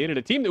team to stay in, and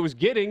a team that was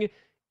getting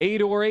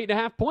 8 or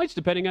 8.5 points,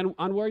 depending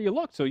on where you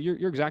look. So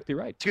you're exactly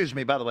right. Excuse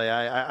me, by the way,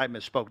 I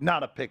misspoke.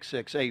 Not a pick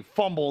six, a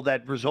fumble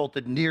that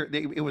resulted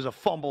it was a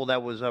fumble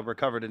that was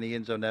recovered in the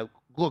end zone that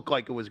looked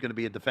like it was going to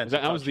be a defensive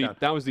touchdown.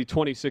 That was the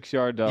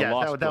 26-yard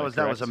loss.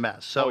 That was a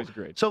mess. So, always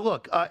great. So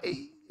look,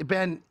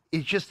 Ben,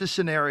 it's just a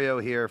scenario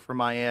here for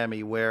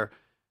Miami where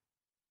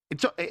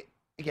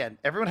again,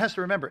 everyone has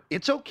to remember,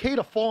 it's okay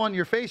to fall on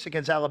your face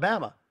against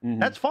Alabama. Mm-hmm.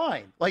 That's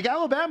fine. Like,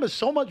 Alabama's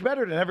so much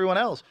better than everyone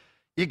else.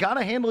 You got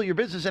to handle your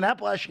business. And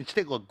Appalachian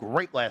State looked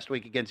great last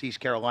week against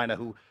East Carolina,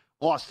 who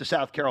lost to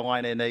South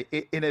Carolina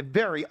in a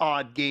very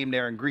odd game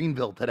there in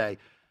Greenville today.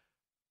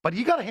 But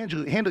you got to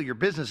handle your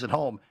business at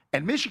home.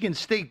 And Michigan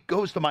State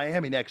goes to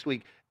Miami next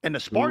week, and the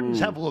Spartans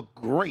have looked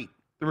great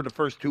through the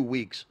first 2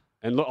 weeks.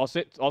 And look,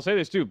 I'll say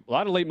this too: a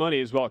lot of late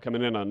money as well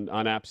coming in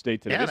on App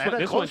State today. Yeah,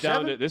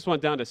 this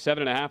went down to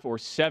 7.5 or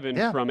 7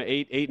 from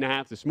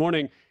 8.5 this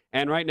morning.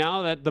 And right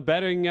now, that the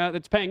betting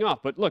that's paying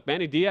off. But look,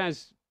 Manny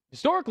Diaz,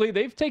 historically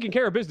they've taken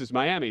care of business.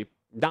 Miami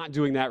not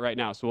doing that right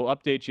now, so we'll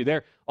update you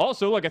there.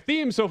 Also, look, a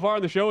theme so far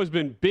on the show has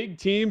been big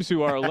teams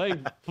who are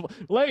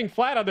laying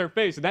flat on their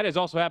face, and that is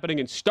also happening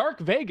in Stark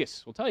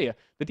Vegas. We'll tell you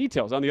the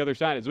details on the other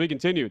side as we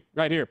continue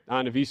right here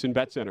on the VSiN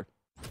Bet Center.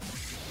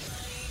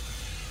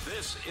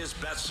 This is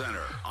Bet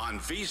Center on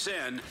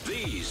VSiN,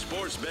 the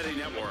sports betting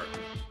network.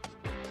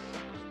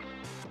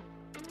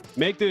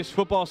 Make this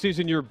football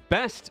season your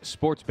best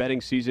sports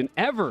betting season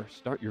ever.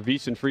 Start your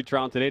VSiN free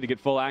trial today to get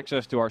full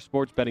access to our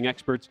sports betting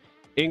experts,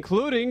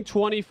 including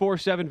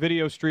 24/7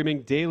 video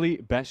streaming, daily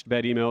best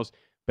bet emails,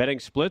 betting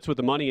splits with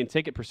the money and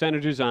ticket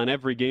percentages on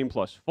every game,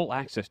 plus full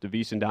access to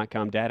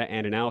VSiN.com data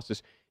and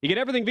analysis. You get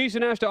everything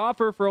VSiN has to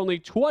offer for only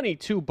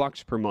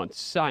 $22 per month.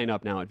 Sign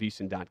up now at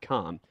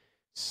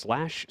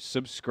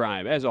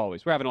VSiN.com/subscribe. As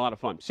always, we're having a lot of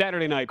fun.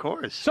 Saturday night, of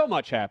course. So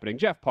much happening.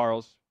 Jeff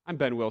Parles, I'm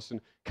Ben Wilson.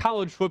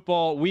 College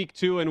football week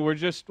 2, and we're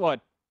just,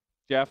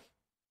 Jeff?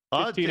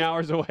 15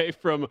 hours away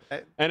from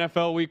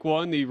NFL Week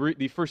 1,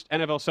 the first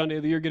NFL Sunday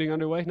of the year getting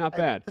underway. Not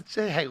bad.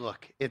 Hey,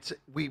 look,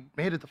 we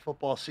made it to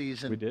football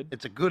season. We did.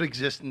 It's a good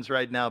existence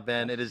right now,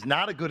 Ben. It is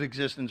not a good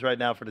existence right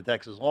now for the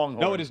Texas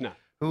Longhorns. No, it is not.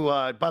 Who,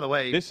 by the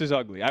way, this is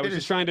ugly. I was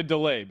just trying to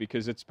delay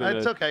because it's been.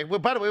 It's okay. Well,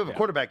 by the way, we have a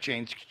quarterback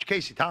change.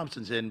 Casey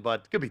Thompson's in,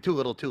 but it could be too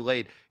little, too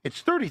late.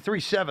 It's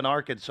 33-7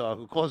 Arkansas,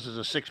 who closes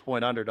a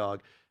 6-point underdog,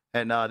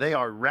 and they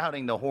are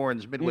routing the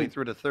Horns midway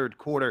through the third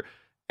quarter.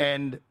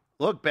 And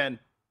look, Ben,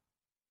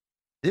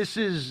 this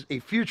is a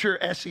future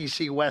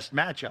SEC West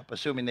matchup,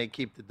 assuming they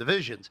keep the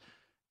divisions.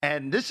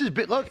 And this is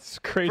look. It's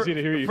crazy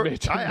to hear you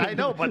I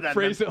know, but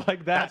phrase it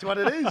like that. That's what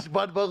it is.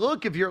 But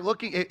look, if you're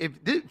looking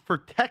for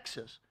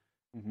Texas.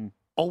 Mm-hmm.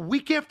 A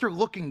week after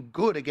looking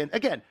good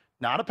again,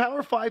 not a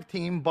Power 5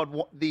 team, but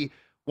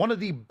one of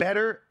the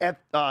better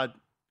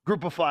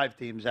group of 5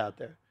 teams out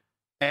there.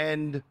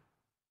 And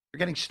you're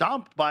getting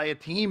stomped by a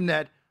team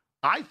that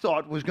I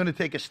thought was going to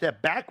take a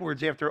step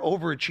backwards after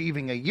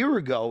overachieving a year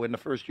ago in the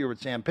first year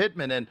with Sam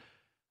Pittman. And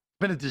it's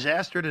been a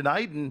disaster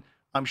tonight, and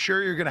I'm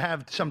sure you're going to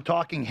have some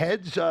talking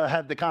heads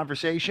have the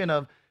conversation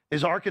of,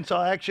 is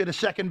Arkansas actually the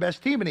second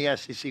best team in the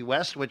SEC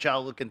West, which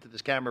I'll look into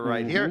this camera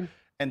right here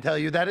and tell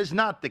you that is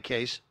not the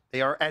case.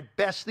 They are, at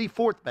best, the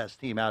 4th best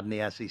team out in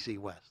the SEC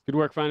West. Good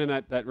work finding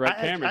that right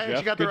camera, Jeff.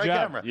 I got the Good right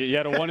job. camera. You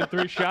had a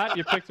 1-3 shot.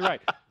 You picked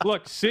right.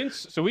 Look,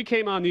 so we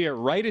came on the air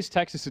right as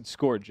Texas had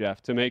scored,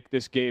 Jeff, to make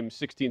this game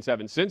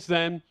 16-7. Since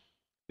then,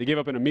 they gave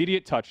up an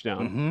immediate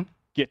touchdown,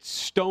 get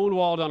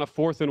stonewalled on a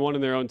 4th and 1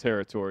 in their own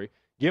territory,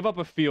 give up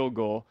a field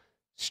goal,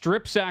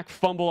 strip sack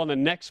fumble on the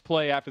next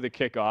play after the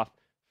kickoff,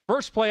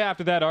 First play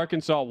after that,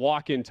 Arkansas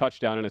walk-in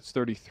touchdown, and it's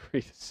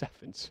 33-7.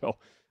 So,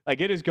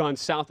 it has gone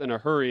south in a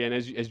hurry. And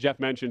as Jeff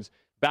mentions,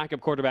 backup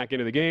quarterback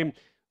into the game.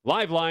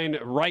 Live line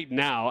right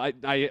now.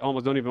 I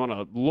almost don't even want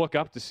to look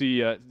up to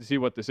see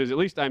what this is. At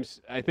least I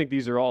think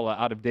these are all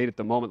out of date at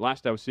the moment.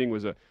 Last I was seeing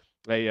was of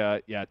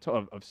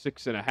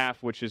 6.5,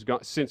 which has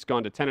since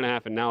gone to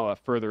 10.5, and now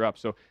further up.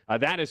 So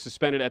that is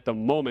suspended at the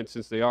moment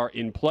since they are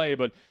in play.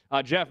 But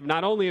Jeff,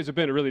 not only has it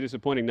been a really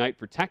disappointing night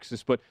for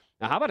Texas, but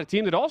how about a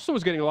team that also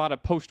is getting a lot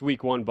of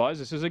post-week one buzz?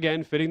 This is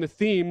again fitting the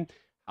theme.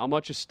 How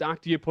much stock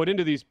do you put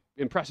into these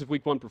impressive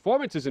week one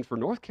performances? And for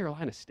North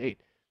Carolina State,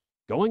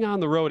 going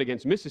on the road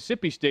against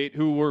Mississippi State,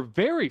 who were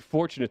very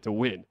fortunate to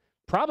win.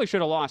 Probably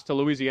should have lost to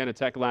Louisiana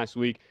Tech last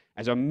week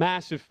as a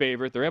massive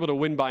favorite. They're able to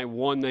win by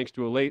 1 thanks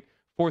to a late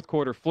fourth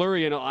quarter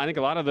flurry. And I think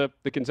a lot of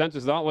the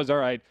consensus thought was, all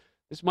right,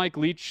 this Mike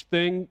Leach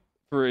thing,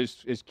 for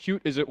as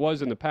cute as it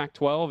was in the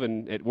Pac-12,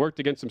 and it worked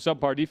against some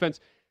subpar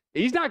defense,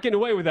 he's not getting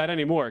away with that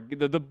anymore.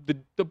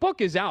 The book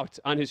is out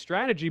on his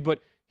strategy, but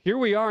here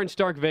we are in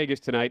Stark Vegas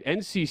tonight.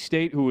 NC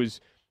State, who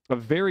was a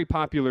very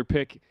popular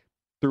pick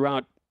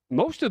throughout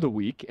most of the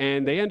week,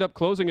 and they end up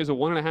closing as a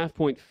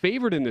 1.5-point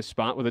favorite in this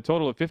spot with a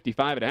total of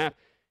 55.5.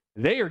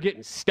 They are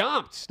getting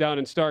stomped down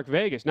in Stark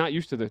Vegas. Not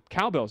used to the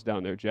cowbells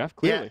down there, Jeff,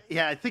 clearly.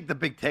 Yeah, I think the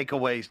big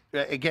takeaways,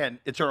 again,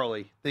 it's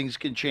early. Things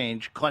can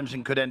change.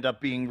 Clemson could end up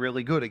being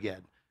really good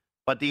again.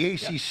 But the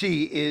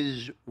ACC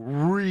is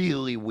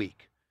really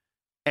weak.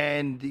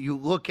 And you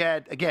look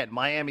at, again,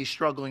 Miami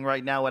struggling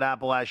right now at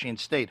Appalachian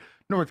State.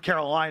 North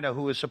Carolina,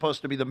 who is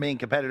supposed to be the main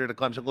competitor to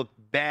Clemson, looked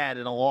bad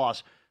in a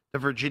loss to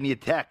Virginia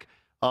Tech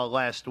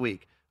last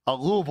week.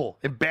 Louisville,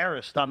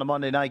 embarrassed on the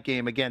Monday night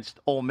game against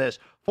Ole Miss.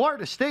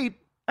 Florida State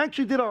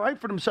actually did all right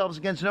for themselves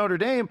against Notre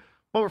Dame.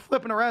 But we're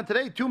flipping around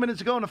today, 2 minutes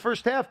ago in the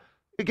first half,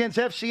 against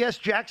FCS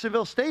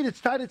Jacksonville State.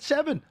 It's tied at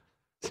 7.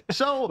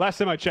 So last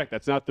time I checked,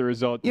 that's not the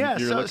result. Yeah.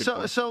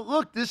 So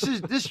look, this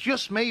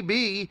just may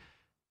be,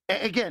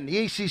 again,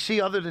 the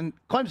ACC. Other than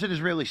Clemson has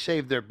really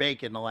saved their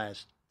bacon the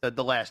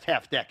last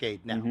half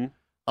decade now.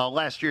 Mm-hmm.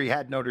 Last year you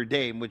had Notre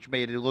Dame, which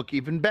made it look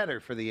even better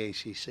for the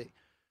ACC.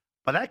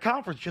 But that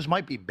conference just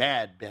might be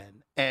bad,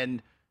 Ben.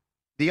 And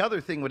the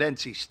other thing with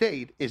NC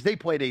State is they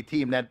played a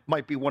team that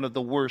might be one of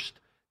the worst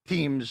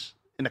teams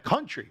in the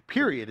country,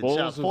 period, in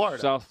South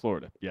Florida. South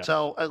Florida, yeah.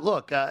 So,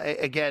 look,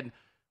 again,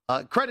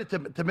 credit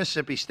to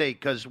Mississippi State,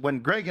 because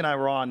when Greg and I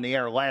were on the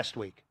air last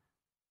week,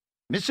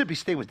 Mississippi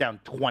State was down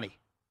 20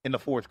 in the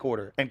fourth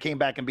quarter and came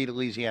back and beat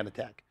Louisiana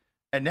Tech.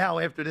 And now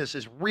after this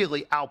is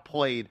really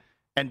outplayed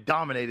and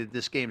dominated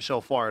this game so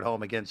far at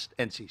home against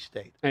NC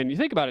State. And you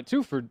think about it,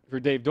 too, for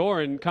Dave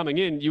Doran coming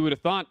in, you would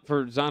have thought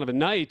for Zonovan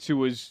Knight, who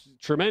was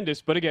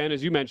tremendous, but again,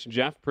 as you mentioned,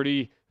 Jeff,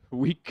 pretty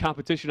weak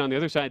competition on the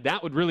other side.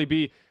 That would really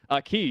be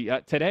key.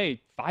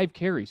 Today, 5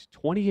 carries,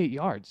 28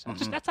 yards.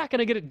 Mm-hmm. That's not going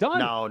to get it done.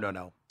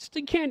 No.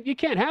 You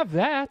can't have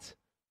that.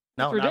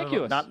 No, it's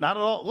ridiculous. Not at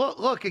all.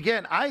 Look,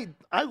 again, I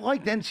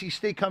liked NC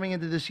State coming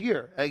into this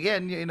year.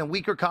 Again, in a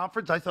weaker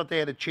conference, I thought they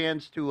had a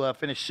chance to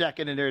finish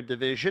second in their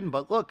division.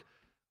 But look,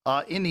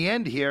 in the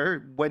end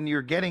here, when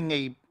you're getting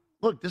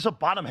this is a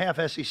bottom half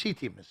SEC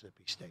team,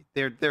 Mississippi State.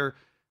 They're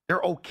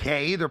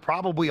okay. They're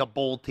probably a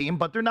bowl team,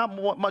 but they're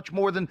not much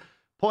more than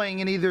playing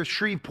in either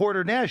Shreveport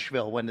or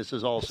Nashville when this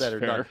is all said or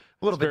done. A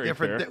little bit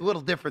different, a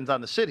little different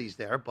on the cities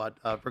there, but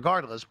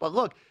regardless. But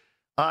look,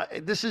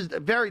 this is a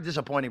very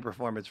disappointing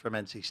performance from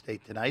NC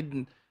State tonight,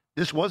 and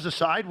this was a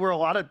side where a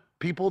lot of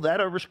people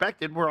that are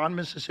respected were on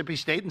Mississippi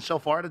State, and so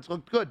far it's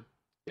looked good.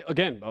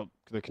 Again,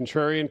 the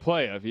contrarian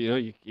play of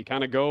you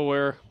kind of go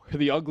where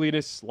the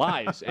ugliness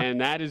lies, and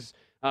that is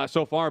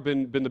so far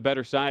been the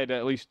better side,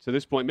 at least to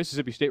this point.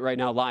 Mississippi State right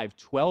now live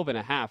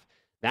 12.5.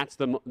 That's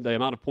the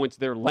amount of points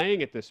they're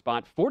laying at this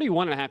spot.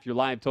 41.5 your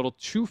live total,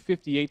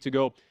 2:58 to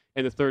go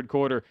in the third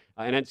quarter.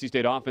 An NC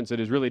State offense that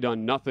has really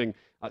done nothing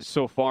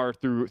so far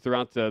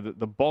throughout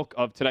the bulk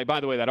of tonight.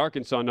 By the way, that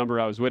Arkansas number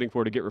I was waiting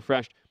for to get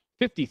refreshed,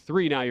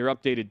 53 now your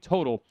updated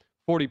total.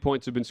 40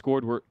 points have been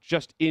scored. We're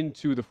just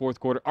into the fourth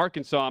quarter.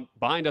 Arkansas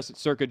behind us at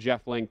Circa,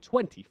 Jeff, laying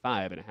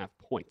 25.5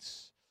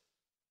 points.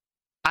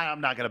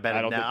 I'm not going to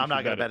bet it now. I'm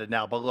not going to bet it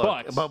now. But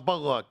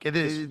look,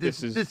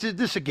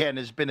 this again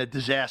has been a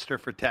disaster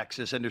for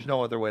Texas, and there's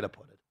no other way to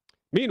put it.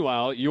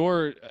 Meanwhile,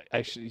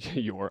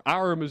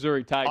 our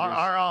Missouri Tigers,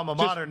 our alma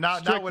mater,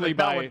 not with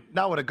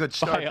a good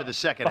start to the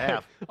second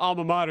half.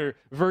 Alma mater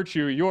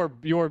virtue.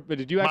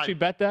 Did you actually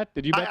bet that?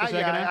 Did you bet the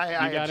second half?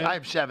 I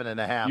have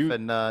 7.5,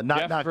 and not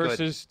Jeff not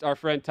versus good. Our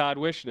friend Todd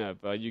Wishnev.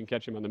 You can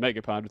catch him on the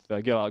Megapod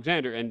with Gil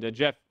Alexander and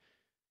Jeff.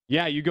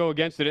 Yeah, you go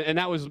against it. And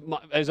that was,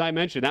 as I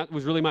mentioned, that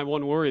was really my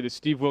one worry. The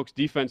Steve Wilkes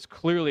defense,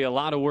 clearly a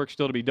lot of work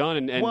still to be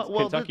done. And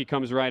Kentucky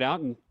comes right out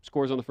and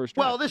scores on the first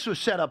drive. Well, this was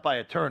set up by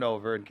a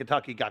turnover, and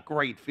Kentucky got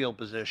great field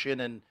position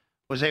and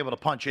was able to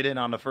punch it in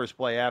on the first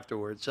play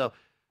afterwards. So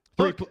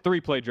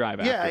three-play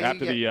drive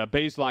after the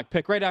Bazelak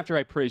pick, right after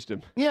I praised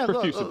him. Yeah,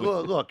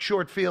 look,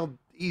 short field,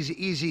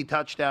 easy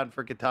touchdown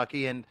for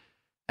Kentucky. And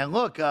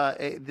look,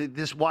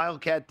 this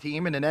Wildcat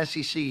team in an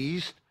SEC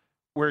East,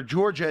 where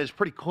Georgia is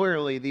pretty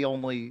clearly the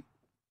only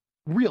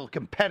real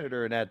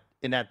competitor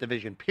in that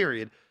division,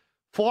 period.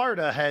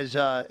 Florida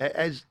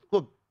has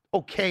looked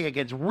okay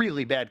against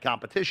really bad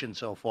competition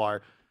so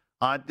far.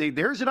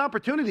 There's an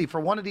opportunity for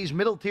one of these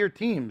middle-tier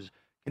teams,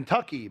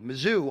 Kentucky,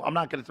 Mizzou. I'm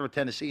not going to throw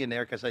Tennessee in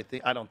there because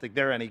I don't think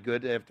they're any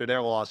good after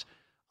their loss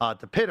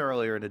to Pitt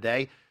earlier in the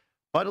day.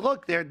 But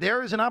look,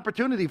 there is an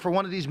opportunity for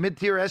one of these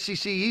mid-tier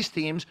SEC East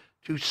teams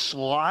to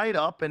slide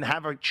up and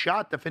have a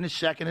shot to finish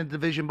second in the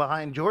division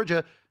behind Georgia.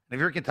 And if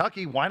you're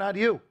Kentucky, why not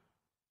you?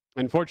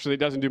 Unfortunately, it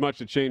doesn't do much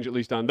to change, at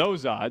least on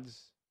those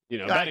odds.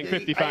 Betting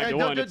 55 to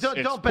 1, it's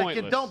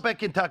pointless. Don't bet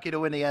Kentucky to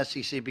win the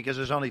SEC because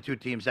there's only two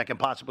teams that can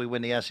possibly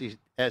win the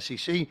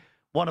SEC.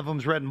 One of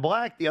them's red and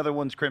black. The other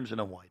one's crimson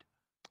and white.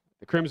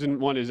 The crimson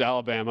one is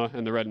Alabama,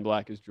 and the red and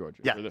black is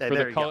Georgia. Yeah,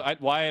 there you go.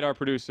 Wyatt, our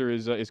producer,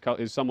 is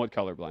somewhat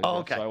colorblind. Oh,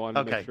 okay. So I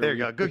wanted to make sure there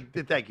you go.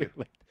 Good. Thank you.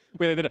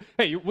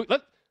 Hey,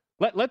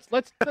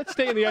 let's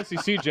stay in the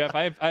SEC, Jeff.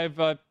 I have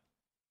a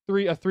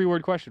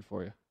three-word question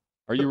for you.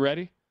 Are you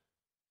ready?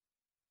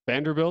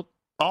 Vanderbilt.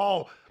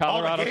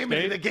 Colorado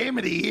State. The game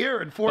of the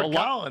year in Fort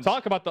Collins.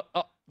 Talk about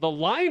the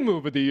line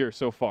move of the year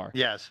so far.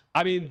 Yes.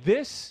 I mean,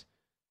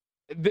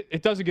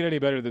 it doesn't get any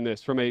better than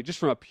this from a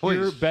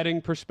pure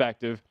betting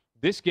perspective.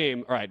 This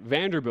game, all right,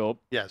 Vanderbilt,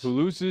 yes, who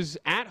loses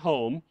at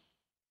home,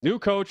 new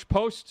coach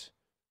post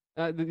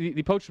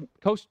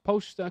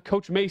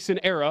Coach Mason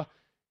era.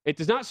 It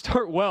does not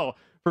start well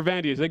for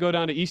Vandy as they go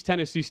down to East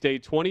Tennessee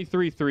State,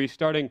 23-3,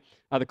 starting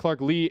the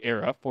Clark Lee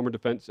era, former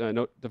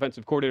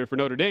defensive coordinator for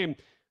Notre Dame.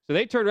 So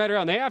they turn right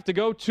around. They have to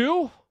go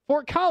to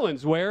Fort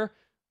Collins, where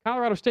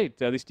Colorado State,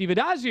 the Steve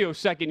Addazio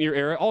second-year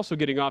era, also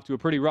getting off to a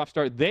pretty rough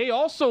start. They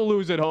also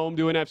lose at home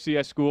to an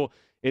FCS school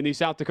in the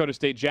South Dakota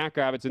State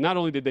Jackrabbits. And not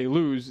only did they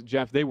lose,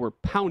 Jeff, they were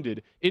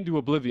pounded into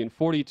oblivion,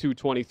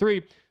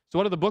 42-23. So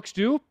what do the books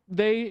do?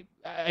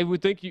 I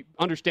would think,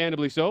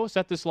 understandably so,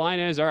 set this line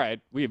as, all right,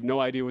 we have no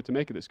idea what to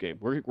make of this game.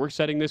 We're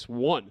setting this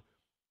 1.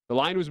 The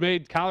line was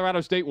made Colorado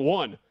State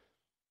 1.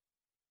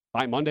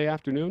 By Monday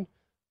afternoon,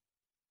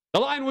 the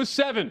line was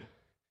 7.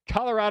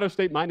 Colorado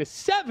State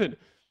 -7.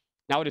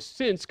 Now it has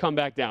since come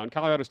back down.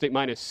 Colorado State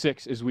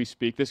 -6 as we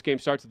speak. This game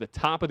starts at the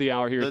top of the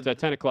hour here at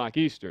 10 o'clock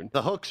Eastern.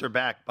 The hooks are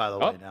back, by the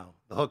way, now.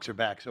 The hooks are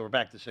back, so we're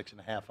back to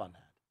 6.5 on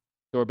that.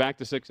 So we're back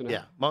to 6.5?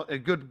 Yeah, a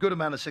good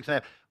amount of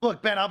 6.5.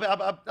 Look, Ben,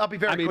 I'll be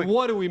very quick.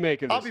 What do we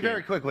make of this I'll be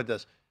very quick with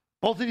this.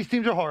 Both of these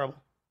teams are horrible.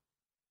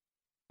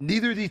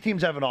 Neither of these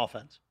teams have an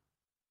offense.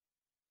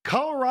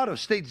 Colorado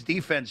State's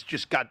defense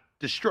just got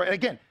destroyed.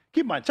 Again,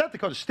 keep in mind, South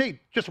Dakota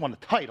State just won the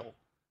title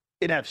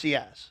in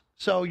FCS.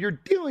 So you're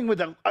dealing with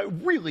a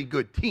really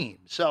good team.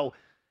 So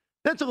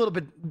that's a little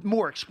bit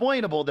more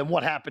explainable than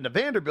what happened to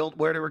Vanderbilt,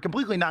 where they were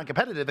completely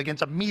non-competitive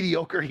against a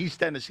mediocre East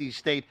Tennessee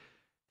State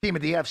team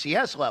at the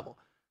FCS level.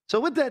 So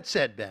with that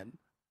said, Ben,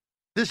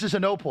 this is a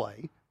no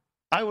play.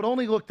 I would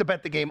only look to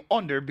bet the game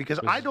under because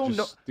I don't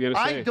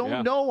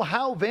know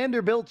how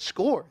Vanderbilt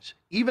scores,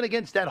 even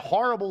against that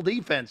horrible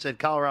defense at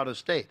Colorado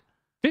State.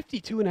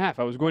 52.5.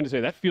 I was going to say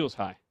that feels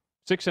high.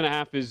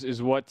 6.5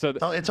 is what.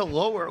 It's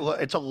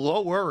a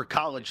lower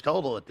college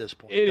total at this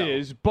point. It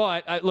is,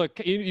 but look,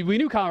 we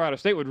knew Colorado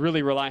State would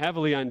really rely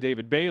heavily on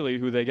David Bailey,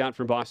 who they got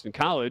from Boston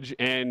College,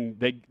 and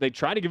they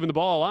tried to give him the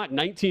ball a lot.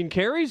 19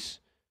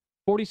 carries,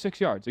 46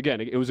 yards.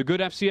 Again, it was a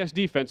good FCS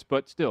defense,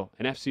 but still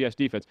an FCS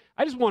defense.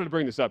 I just wanted to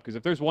bring this up because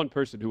if there's one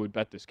person who would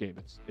bet this game,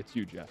 it's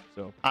you, Jeff.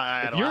 So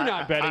if you're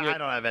not betting it, I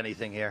don't have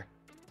anything here.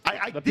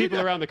 People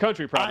around the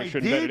country probably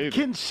shouldn't bet it either. I did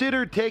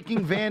consider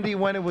taking Vandy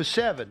when it was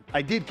 7.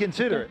 I did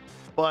consider it,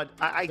 but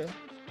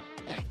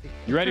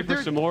You ready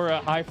for some more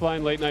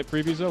high-flying late-night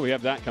previews, though? We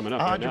have that coming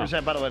up 100%.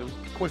 Right by the way,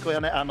 quickly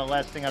on the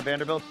last thing on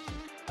Vanderbilt,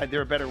 there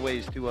are better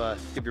ways to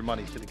give your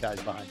money to the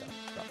guys behind us.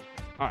 So.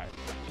 All right.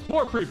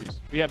 More previews.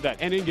 We have that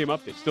and in-game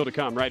updates still to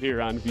come right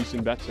here on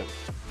VSiN Bet Center.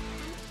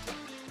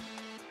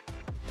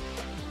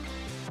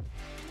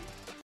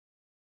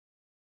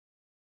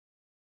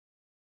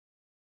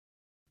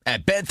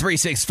 At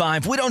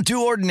Bet365, we don't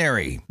do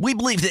ordinary. We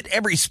believe that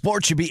every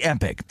sport should be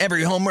epic.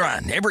 Every home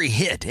run, every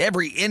hit,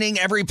 every inning,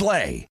 every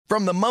play.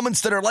 From the moments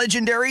that are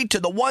legendary to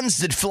the ones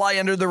that fly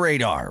under the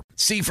radar.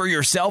 See for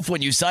yourself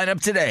when you sign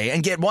up today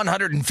and get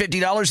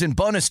 $150 in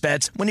bonus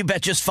bets when you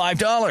bet just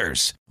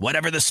 $5.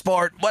 Whatever the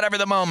sport, whatever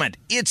the moment,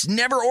 it's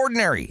never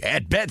ordinary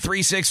at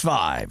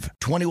Bet365.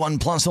 21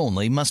 plus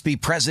only. Must be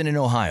present in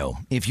Ohio.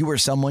 If you or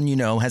someone you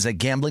know has a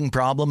gambling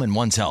problem and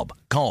wants help,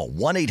 call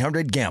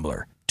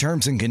 1-800-GAMBLER.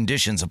 Terms and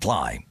conditions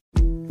apply.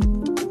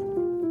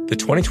 The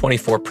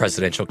 2024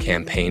 presidential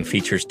campaign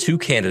features 2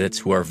 candidates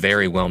who are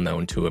very well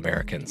known to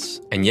Americans.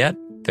 And yet,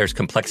 there's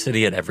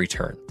complexity at every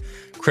turn.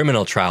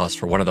 Criminal trials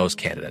for one of those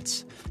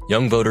candidates.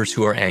 Young voters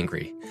who are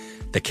angry.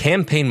 The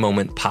Campaign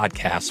Moment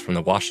podcast from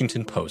the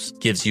Washington Post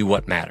gives you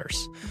what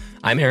matters.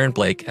 I'm Aaron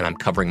Blake, and I'm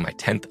covering my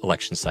 10th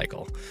election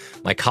cycle.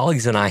 My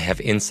colleagues and I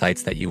have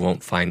insights that you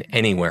won't find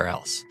anywhere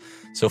else.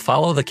 So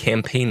follow the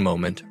Campaign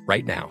Moment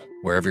right now,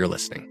 wherever you're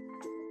listening.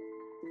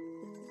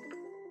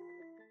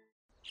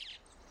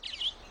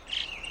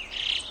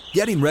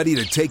 Getting ready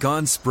to take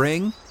on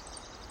spring?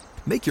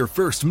 Make your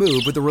first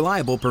move with the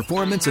reliable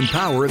performance and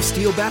power of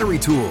Steel battery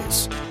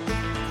tools.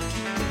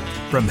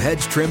 From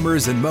hedge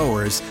trimmers and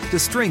mowers to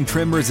string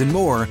trimmers and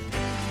more,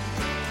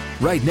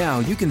 right now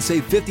you can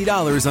save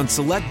 $50 on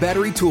select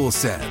battery tool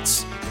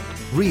sets.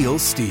 Real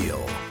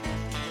STIHL.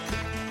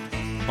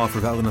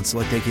 Offer valid on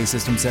select AK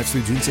system sets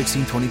through June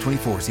 16,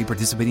 2024. See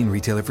participating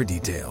retailer for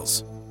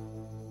details.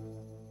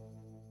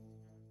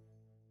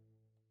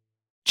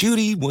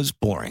 Judy was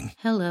boring.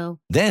 Hello.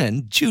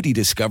 Then Judy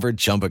discovered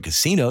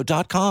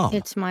ChumbaCasino.com.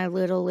 It's my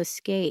little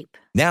escape.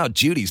 Now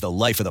Judy's the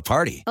life of the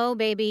party. Oh,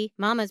 baby,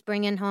 mama's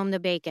bringing home the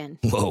bacon.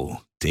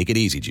 Whoa, take it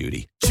easy,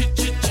 Judy.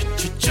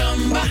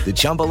 The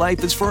Chumba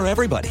life is for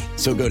everybody.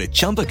 So go to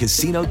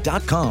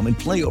ChumbaCasino.com and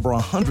play over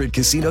 100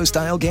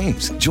 casino-style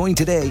games. Join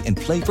today and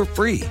play for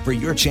free for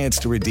your chance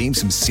to redeem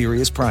some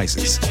serious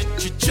prizes.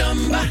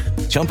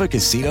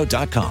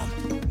 ChumbaCasino.com.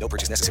 No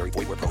purchase necessary.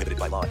 Void where prohibited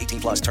by law. 18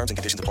 plus terms and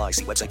conditions apply.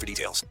 See website for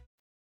details.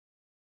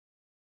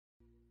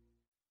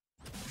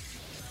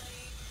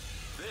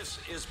 This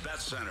is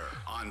Bet Center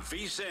on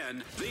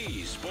VSiN,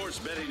 the Sports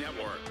Betting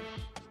Network.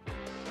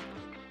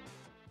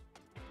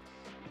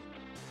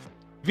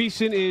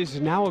 VSiN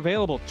is now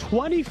available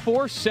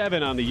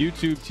 24/7 on the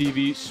YouTube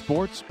TV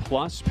Sports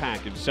Plus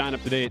package. Sign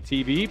up today at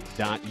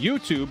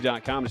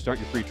tv.youtube.com to start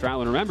your free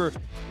trial. And remember,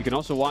 you can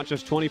also watch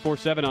us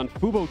 24/7 on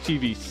Fubo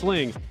TV,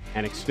 Sling,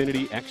 and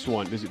Xfinity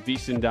X1. Visit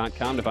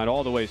vsin.com to find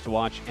all the ways to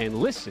watch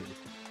and listen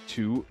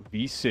to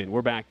VSiN.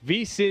 We're back.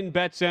 VSiN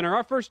Bet Center,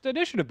 our first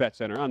edition of Bet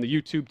Center on the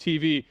YouTube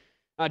TV.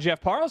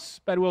 Jeff Parles,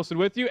 Ben Wilson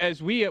with you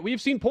as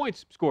we've seen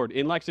points scored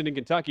in Lexington,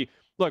 Kentucky.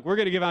 Look, we're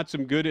going to give out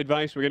some good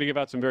advice. We're going to give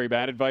out some very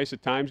bad advice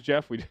at times,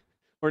 Jeff. We're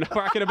not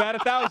going to bat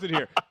 1,000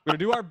 here. We're going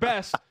to do our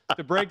best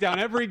to break down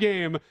every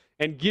game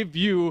and give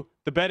you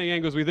the betting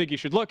angles we think you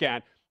should look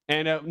at.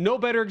 And no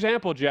better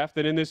example, Jeff,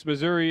 than in this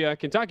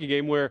Missouri-Kentucky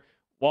game where,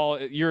 while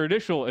your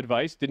initial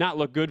advice did not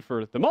look good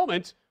for the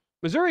moment,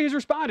 Missouri has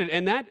responded.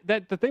 And that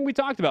the thing we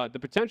talked about, the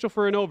potential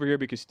for an over here,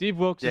 because Steve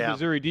Wilkes'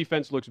 Missouri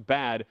defense looks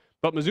bad,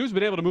 but Mizzou's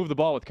been able to move the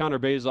ball with Connor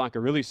Bazelak, a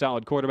really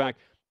solid quarterback.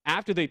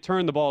 After they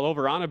turn the ball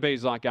over on a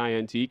Bazelak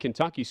INT,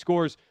 Kentucky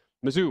scores.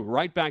 Mizzou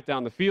right back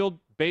down the field.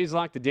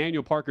 Bazelak to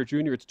Daniel Parker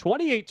Jr. It's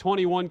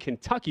 28-21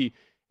 Kentucky.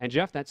 And,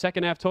 Jeff, that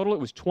second half total, it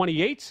was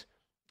 28.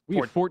 We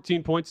had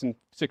 14 points in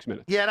 6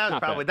 minutes. Yeah, that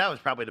was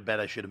probably the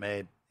bet I should have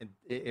made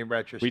in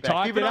retrospect. We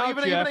talked it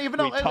out, Jeff.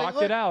 We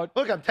talked it out.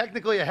 Look, I'm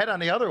technically ahead on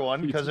the other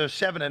one because there's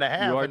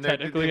 7.5. You are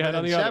technically ahead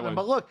on the other one.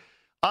 But look,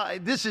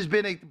 this has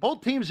been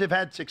both teams have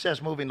had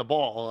success moving the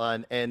ball,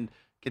 and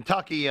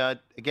Kentucky,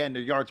 again,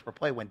 their yards per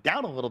play went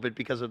down a little bit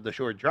because of the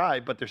short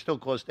drive, but they're still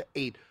close to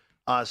 8.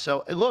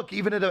 So, look,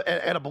 even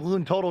at a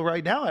balloon total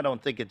right now, I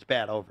don't think it's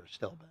bad over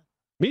still. Ben.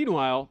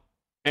 Meanwhile,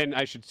 and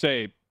I should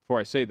say,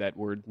 before I say that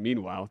word,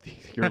 meanwhile,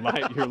 your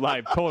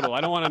live total, I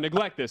don't want to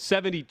neglect this,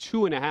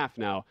 72.5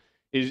 now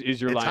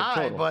is your live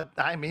high, total. But,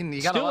 I mean,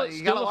 you got a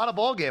lot of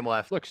ball game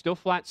left. Look, still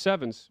flat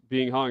sevens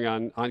being hung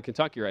on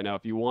Kentucky right now.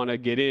 If you want to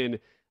get in,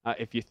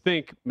 if you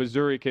think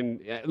Missouri can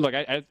look,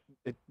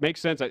 it makes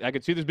sense. I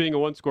could see this being a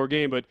one-score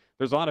game, but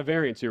there's a lot of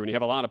variance here when you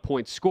have a lot of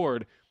points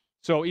scored.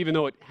 So even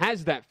though it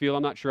has that feel,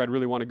 I'm not sure I'd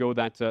really want to go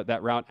that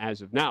route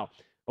as of now.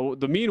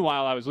 The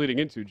meanwhile I was leading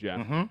into,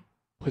 Jeff,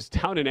 was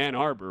down in Ann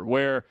Arbor,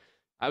 where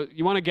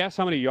you want to guess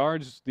how many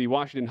yards the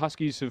Washington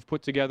Huskies have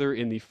put together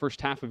in the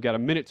first half? We've got a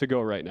minute to go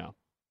right now.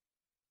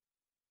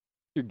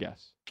 Your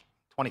guess.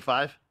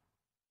 25?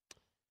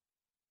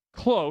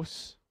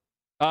 Close.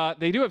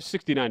 They do have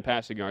 69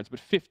 passing yards, but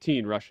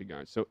 15 rushing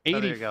yards. So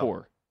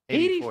 84.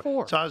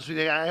 84. So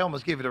I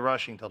almost gave it a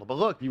rushing total. But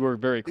look. You were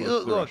very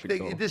close to the rushing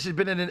total. This has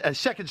been a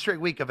second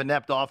straight week of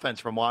inept offense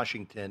from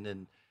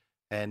Washington.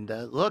 And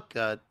look,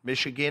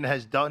 Michigan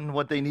has done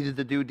what they needed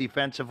to do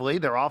defensively.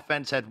 Their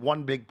offense had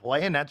one big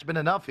play, and that's been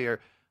enough here.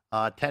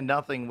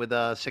 10-0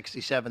 with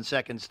 67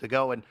 seconds to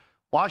go. And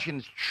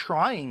Washington's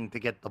trying to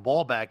get the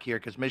ball back here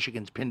because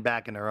Michigan's pinned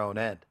back in their own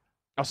end.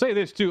 I'll say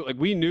this, too. Like,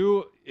 we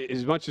knew,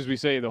 as much as we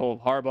say the whole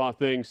Harbaugh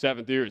thing,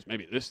 7th year is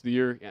maybe this the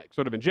year,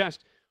 sort of in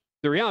jest.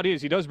 The reality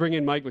is he does bring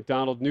in Mike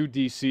McDonald, new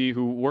DC,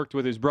 who worked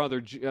with his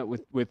brother,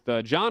 with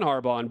John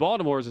Harbaugh in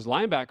Baltimore as his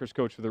linebackers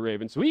coach for the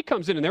Ravens. So he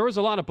comes in, and there was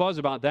a lot of buzz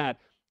about that.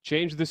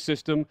 Change the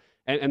system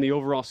and the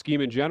overall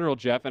scheme in general,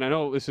 Jeff. And I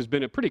know this has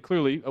been pretty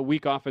clearly a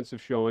weak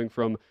offensive showing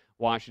from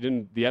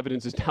Washington. The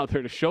evidence is now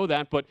there to show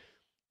that. But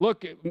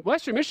look,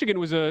 Western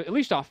Michigan was at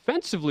least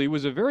offensively,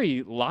 was a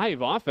very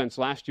live offense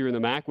last year in the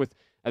MAC with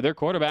their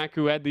quarterback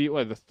who had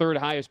the third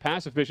highest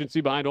pass efficiency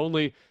behind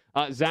only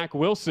Zach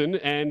Wilson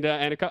and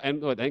I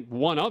think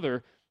one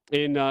other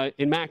in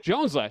Mac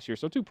Jones last year.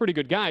 So two pretty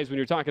good guys when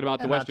you're talking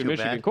about the Western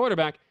Michigan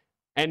quarterback.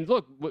 And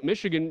look,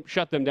 Michigan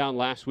shut them down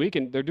last week,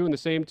 and they're doing the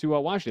same to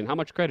Washington. How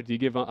much credit do you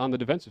give on the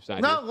defensive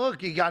side? No,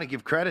 look, you got to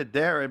give credit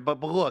there. But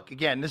look,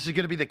 again, this is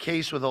going to be the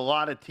case with a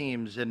lot of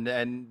teams,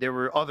 and there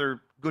were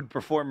other good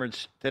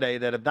performers today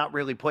that have not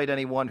really played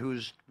anyone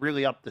who's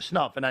really up to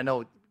snuff. And I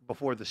know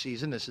before the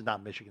season, this is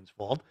not Michigan's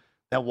fault,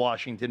 that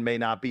Washington may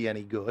not be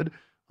any good.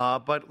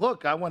 But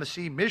look, I want to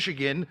see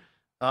Michigan,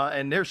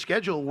 and their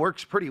schedule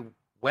works pretty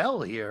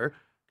well here,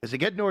 because they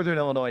get Northern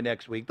Illinois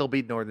next week. They'll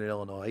beat Northern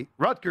Illinois.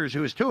 Rutgers,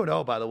 who is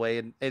 2-0, by the way,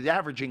 and is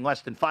averaging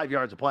less than 5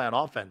 yards of play on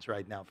offense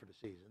right now for the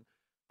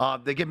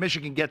season. They get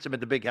Michigan, gets them at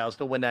the Big House.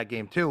 They'll win that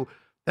game, too.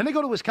 Then they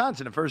go to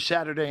Wisconsin the first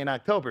Saturday in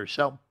October.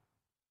 So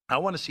I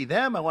want to see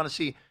them. I want to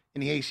see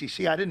in the ACC.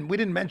 We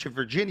didn't mention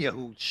Virginia,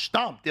 who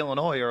stomped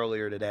Illinois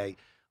earlier today.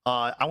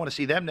 I want to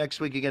see them next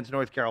week against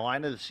North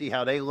Carolina to see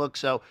how they look.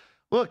 So,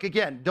 look,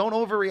 again, don't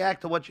overreact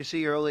to what you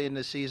see early in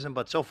the season,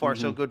 but so far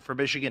so good for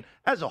Michigan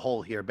as a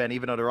whole here, Ben,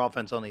 even though their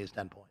offense only is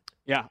 10 points.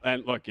 Yeah,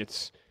 and look,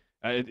 it's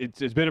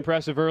been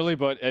impressive early,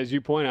 but as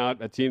you point out,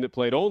 a team that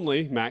played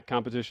only MAC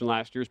competition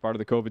last year as part of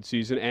the COVID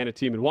season, and a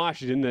team in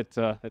Washington that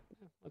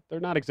they're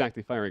not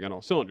exactly firing on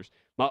all cylinders.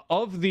 Now,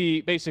 of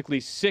the basically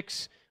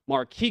 6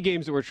 marquee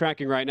games that we're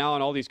tracking right now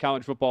and all these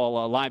college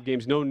football live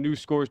games, no new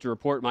scores to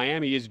report.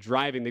 Miami is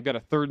driving. They've got a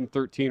 3rd and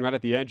 13 right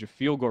at the edge of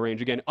field goal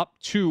range. Again, up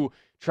 2,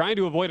 trying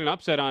to avoid an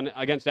upset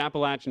against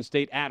Appalachian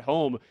State at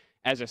home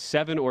as a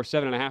 7 or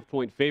 7.5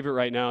 point favorite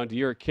right now. And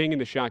De'Ara King in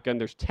the shotgun.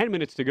 There's 10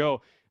 minutes to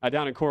go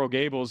down in Coral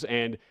Gables.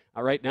 And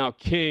right now,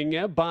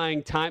 King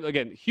buying time.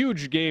 Again,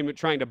 huge game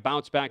trying to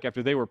bounce back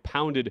after they were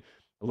pounded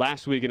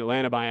last week in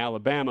Atlanta by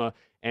Alabama.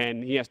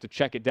 And he has to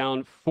check it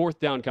down. 4th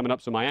down coming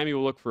up. So Miami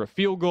will look for a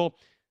field goal.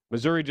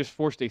 Missouri just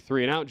forced a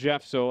 3-and-out,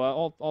 Jeff. So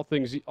all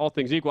things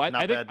equal,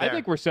 I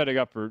think we're setting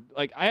up for,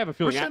 like, I have a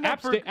feeling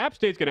App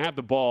State's going to have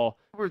the ball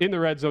in the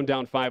red zone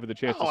down 5 with a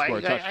chance to score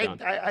a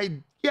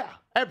touchdown. Yeah,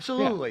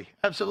 absolutely,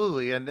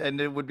 absolutely,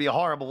 and it would be a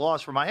horrible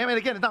loss for Miami. And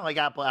again, it's not like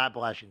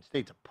Appalachian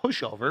State's a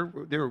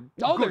pushover.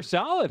 They're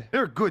solid.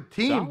 They're a good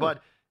team,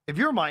 but if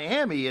you're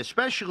Miami,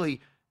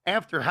 especially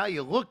after how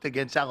you looked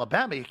against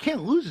Alabama, you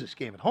can't lose this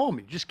game at home.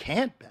 You just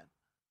can't, Ben.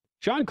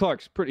 Sean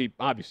Clark's pretty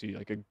obviously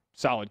like a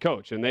solid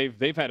coach, and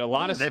they've had a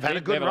lot of they've had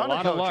a good run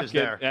of coaches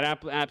there at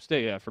App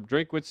State. Yeah, from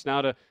Drinkwitz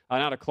now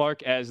to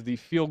Clark as the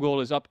field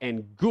goal is up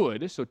and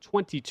good. So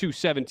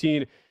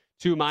 22-17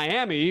 to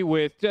Miami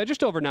with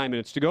just over 9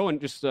 minutes to go, and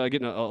just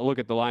getting a look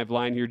at the live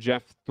line here,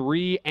 Jeff.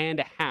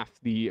 3.5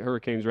 the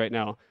Hurricanes right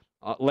now,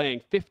 laying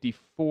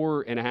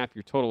 54.5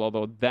 your total.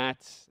 Although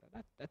that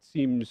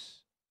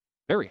seems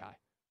very high.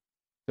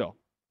 So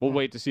we'll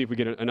wait to see if we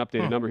get an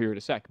updated number here in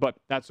a sec. But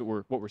that's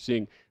what we're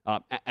seeing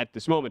at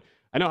this moment.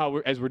 I know how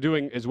as we're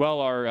doing as well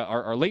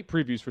our late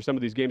previews for some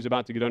of these games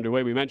about to get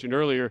underway. We mentioned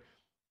earlier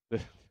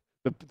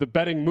the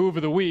betting move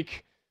of the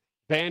week,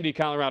 Vandy,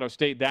 Colorado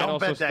State. That don't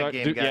also bet that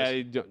game,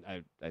 guys. Yeah,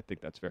 I think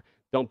that's fair.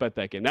 Don't bet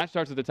that game. That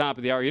starts at the top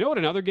of the hour. You know what?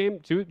 Another game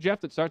too, Jeff,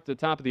 that starts at the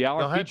top of the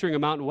hour, featuring a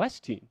Mountain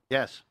West team.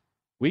 Yes,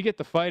 we get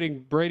the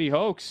Fighting Brady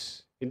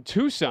Hoax in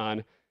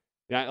Tucson.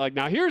 Yeah, like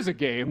now here's a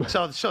game.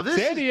 So this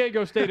San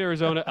Diego State,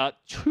 Arizona.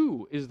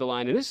 2 is the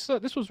line, and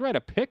this was right a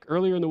pick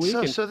earlier in the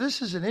week. So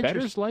this is an interesting.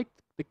 Bettors like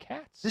the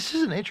Cats. This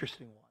is an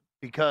interesting one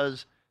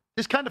because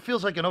this kind of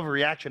feels like an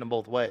overreaction in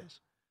both ways.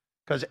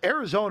 Because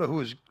Arizona, who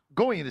was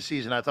going into the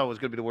season, I thought was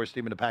going to be the worst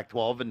team in the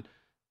Pac-12, and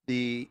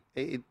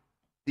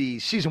the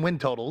season win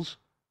totals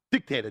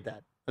dictated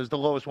that as the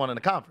lowest one in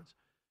the conference.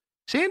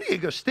 San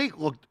Diego State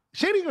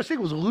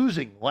was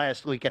losing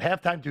last week at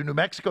halftime to New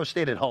Mexico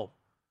State at home.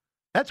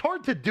 That's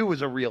hard to do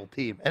as a real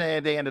team.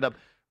 And they ended up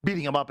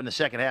beating them up in the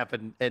second half,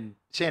 and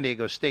San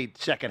Diego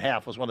State's second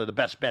half was one of the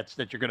best bets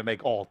that you're going to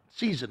make all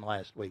season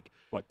last week.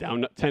 What,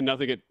 down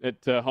 10-0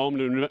 at home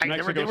to New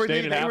Mexico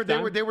State at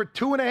halftime? They were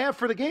 2.5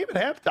 for the game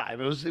at halftime.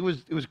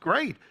 It was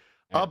great.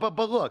 Yeah.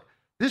 But look,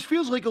 this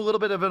feels like a little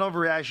bit of an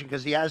overreaction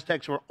because the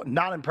Aztecs were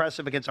not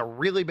impressive against a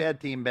really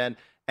bad team, Ben,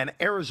 and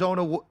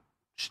Arizona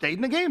stayed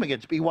in the game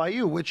against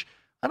BYU, which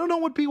I don't know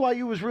what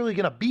BYU was really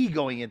going to be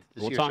going into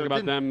this year. We'll talk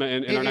about them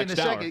in our next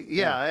hour.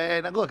 Yeah,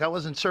 and look, I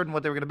wasn't certain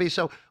what they were going to be.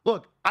 So,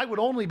 look, I would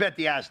only bet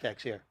the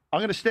Aztecs here. I'm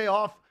going to stay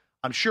off.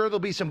 I'm sure there'll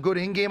be some good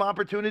in-game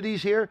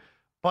opportunities here.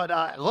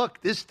 But,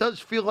 look, this does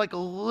feel like a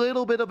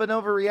little bit of an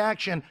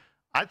overreaction.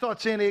 I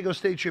thought San Diego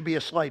State should be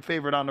a slight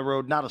favorite on the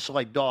road, not a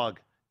slight dog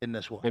in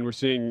this one. And we're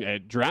seeing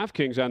at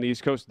DraftKings on the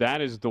East Coast,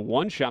 that is the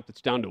one shop that's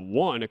down to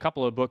 1. A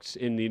couple of books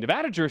in the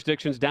Nevada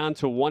jurisdictions down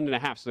to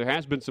 1.5. So there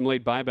has been some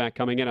late buyback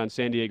coming in on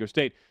San Diego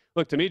State.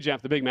 Look, to me,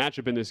 Jeff, the big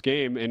matchup in this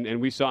game, and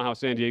we saw how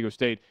San Diego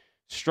State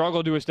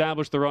struggled to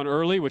establish the run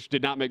early, which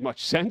did not make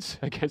much sense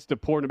against a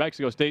poor New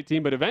Mexico State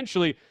team, but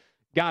eventually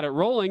got it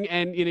rolling.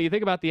 And, you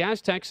think about the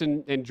Aztecs,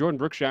 and Jordan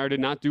Brookshire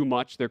did not do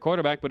much, their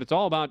quarterback, but it's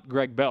all about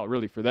Greg Bell,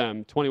 really, for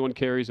them. 21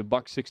 carries,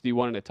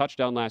 $161, and a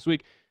touchdown last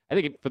week. I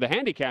think for the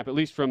handicap, at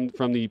least from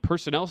the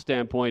personnel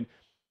standpoint,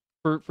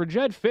 for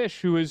Jed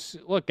Fish, who has,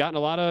 gotten a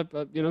lot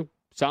of,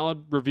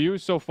 solid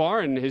reviews so far,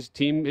 and his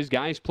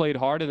guys played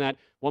hard in that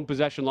one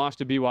possession loss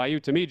to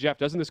BYU. To me, Jeff,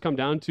 doesn't this come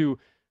down to,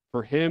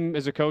 for him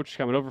as a coach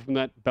coming over from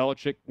that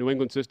Belichick New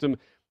England system,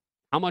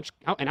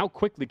 how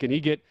quickly can he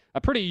get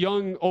a pretty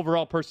young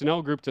overall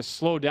personnel group to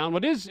slow down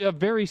what is a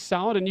very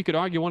solid, and you could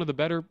argue one of the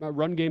better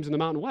run games in the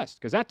Mountain West?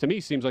 Because that to me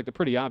seems like the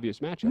pretty obvious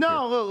matchup.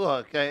 No,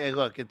 look,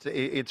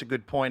 it's a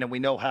good point, and we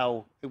know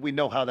how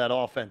that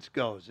offense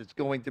goes. It's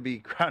going to be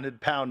ground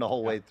and pound the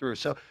whole way through.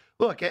 So.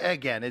 Look,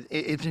 again,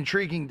 it's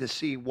intriguing to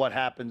see what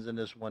happens in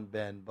this one,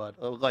 Ben.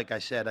 But like I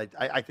said,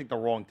 I think the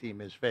wrong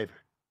team is favored.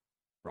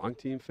 Wrong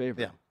team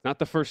favorite. Yeah. Not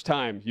the first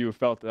time you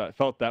felt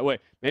that way.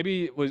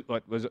 Maybe it was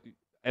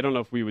I don't know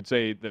if we would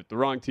say that the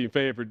wrong team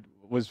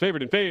was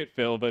favored in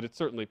Fayetteville, but it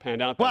certainly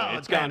panned out that way. Well,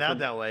 it's panned out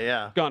that way,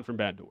 yeah. Gone from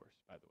bad to worse,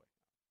 by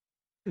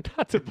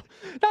the way.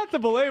 Not to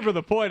belabor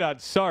the point on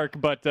Sark,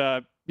 but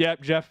yeah,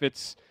 Jeff,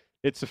 it's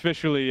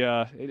officially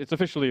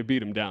a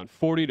beat 'em down,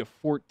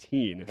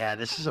 40-14. Yeah,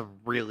 this is a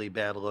really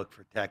bad look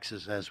for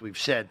Texas, as we've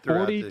said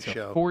throughout the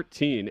show.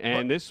 40-14,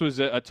 and this was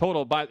a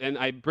total. And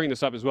I bring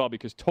this up as well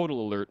because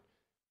total alert,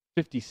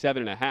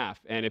 57.5.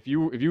 And if you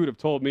would have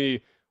told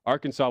me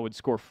Arkansas would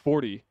score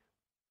 40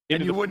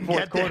 into the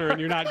fourth quarter and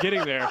you're not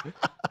getting there,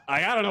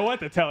 I don't know what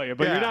to tell you,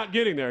 but you're not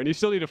getting there, and you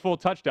still need a full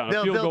touchdown.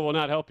 A field goal will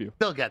not help you.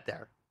 They'll get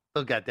there.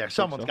 They'll get there.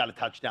 Someone's got a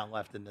touchdown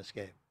left in this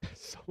game.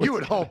 You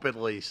would hope, at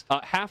least.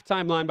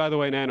 Halftime line, by the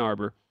way, in Ann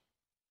Arbor,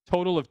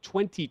 total of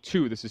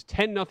 22. This is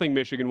 10-0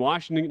 Michigan.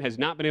 Washington has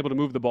not been able to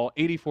move the ball.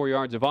 84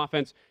 yards of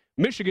offense.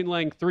 Michigan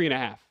laying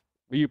 3.5.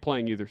 Are you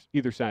playing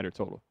either side or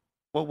total?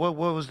 What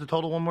was the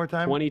total one more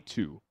time?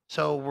 22.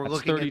 So we're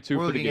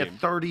looking at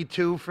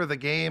 32 for the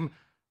game.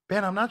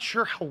 Ben, I'm not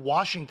sure how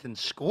Washington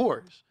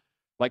scores.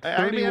 Like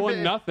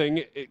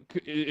 31-0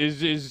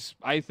 is,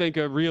 I think,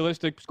 a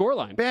realistic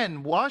scoreline.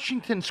 Ben,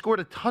 Washington scored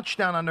a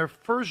touchdown on their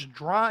first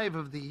drive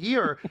of the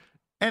year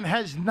and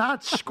has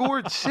not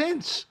scored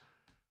since.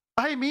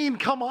 I mean,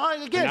 come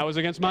on. Again, and that was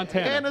against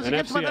Montana.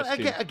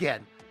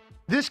 Again,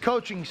 this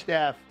coaching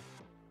staff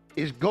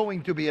is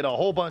going to be in a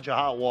whole bunch of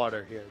hot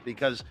water here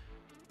because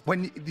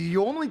when the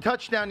only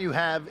touchdown you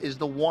have is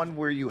the one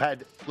where you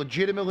had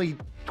legitimately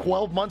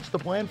 12 months to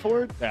plan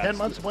for it, 10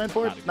 months to plan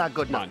for it, not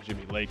good enough. Come on,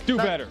 Jimmy Lake. Do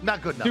better.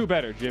 Not good enough. Do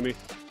better, Jimmy.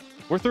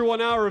 We're through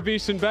 1 hour of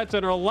VSiN Bet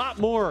Center. A lot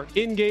more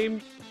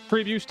in-game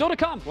preview still to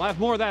come. We'll have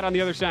more of that on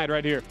the other side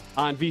right here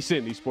on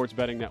VSiN, the Sports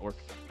Betting Network.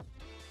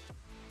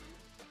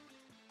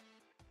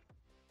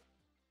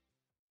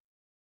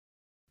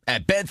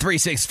 At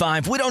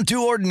Bet365, we don't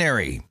do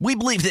ordinary. We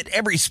believe that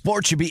every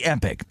sport should be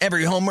epic.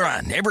 Every home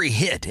run, every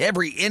hit,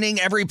 every inning,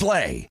 every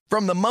play.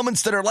 From the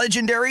moments that are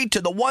legendary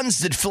to the ones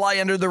that fly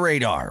under the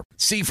radar.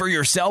 See for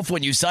yourself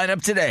when you sign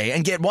up today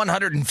and get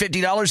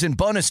 $150 in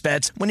bonus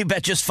bets when you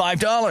bet just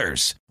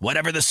 $5.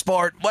 Whatever the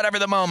sport, whatever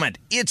the moment,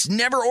 it's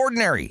never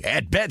ordinary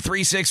at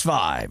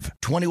Bet365.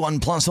 21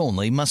 plus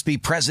only. Must be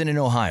present in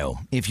Ohio.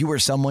 If you or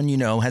someone you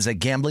know has a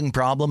gambling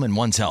problem and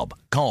wants help,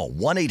 call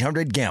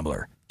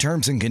 1-800-GAMBLER.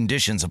 Terms and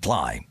conditions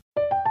apply.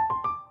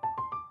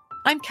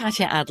 I'm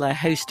Katya Adler,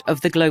 host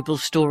of The Global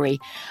Story.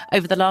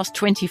 Over the last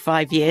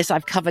 25 years,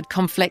 I've covered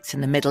conflicts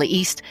in the Middle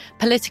East,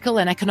 political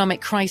and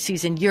economic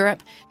crises in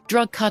Europe,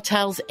 drug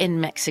cartels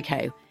in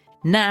Mexico.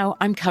 Now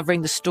I'm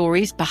covering the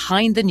stories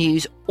behind the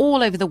news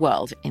all over the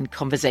world in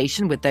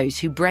conversation with those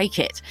who break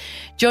it.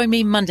 Join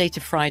me Monday to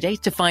Friday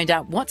to find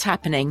out what's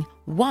happening,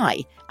 why,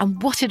 and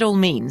what it all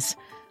means.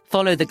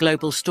 Follow The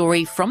Global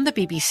Story from the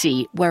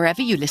BBC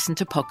wherever you listen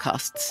to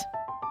podcasts.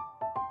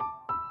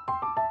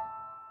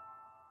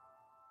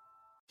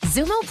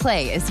 Xumo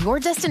Play is your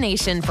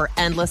destination for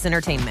endless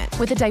entertainment.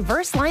 With a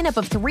diverse lineup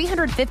of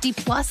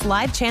 350-plus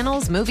live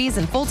channels, movies,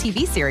 and full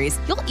TV series,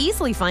 you'll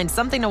easily find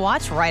something to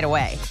watch right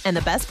away. And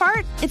the best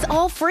part? It's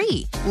all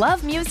free.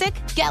 Love music?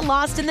 Get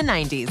lost in the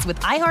 90s with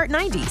iHeart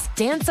 90s,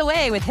 dance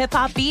away with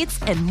hip-hop beats,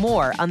 and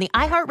more on the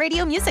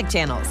iHeartRadio music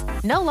channels.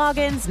 No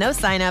logins, no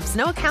signups,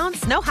 no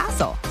accounts, no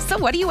hassle. So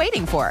what are you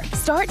waiting for?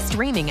 Start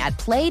streaming at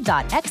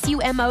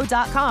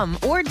play.xumo.com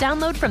or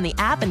download from the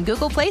app and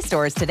Google Play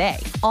stores today.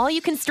 All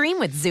you can stream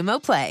with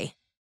Xumo Play.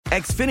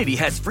 Xfinity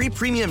has free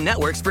premium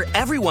networks for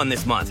everyone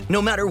this month,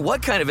 no matter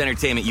what kind of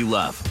entertainment you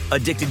love.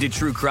 Addicted to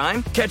true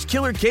crime? Catch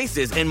killer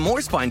cases and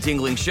more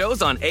spine-tingling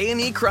shows on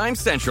A&E Crime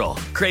Central.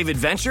 Crave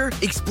adventure?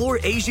 Explore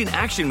Asian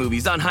action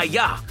movies on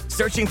Hi-YAH.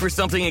 Searching for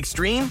something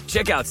extreme?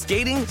 Check out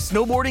skating,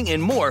 snowboarding,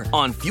 and more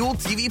on Fuel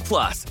TV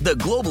Plus, the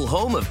global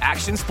home of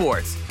action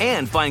sports.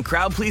 And find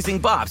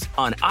crowd-pleasing bops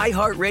on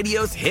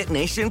iHeartRadio's Hit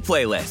Nation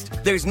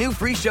playlist. There's new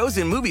free shows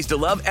and movies to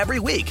love every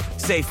week.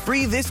 Say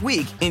free this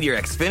week in your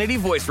Xfinity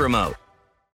voice remote.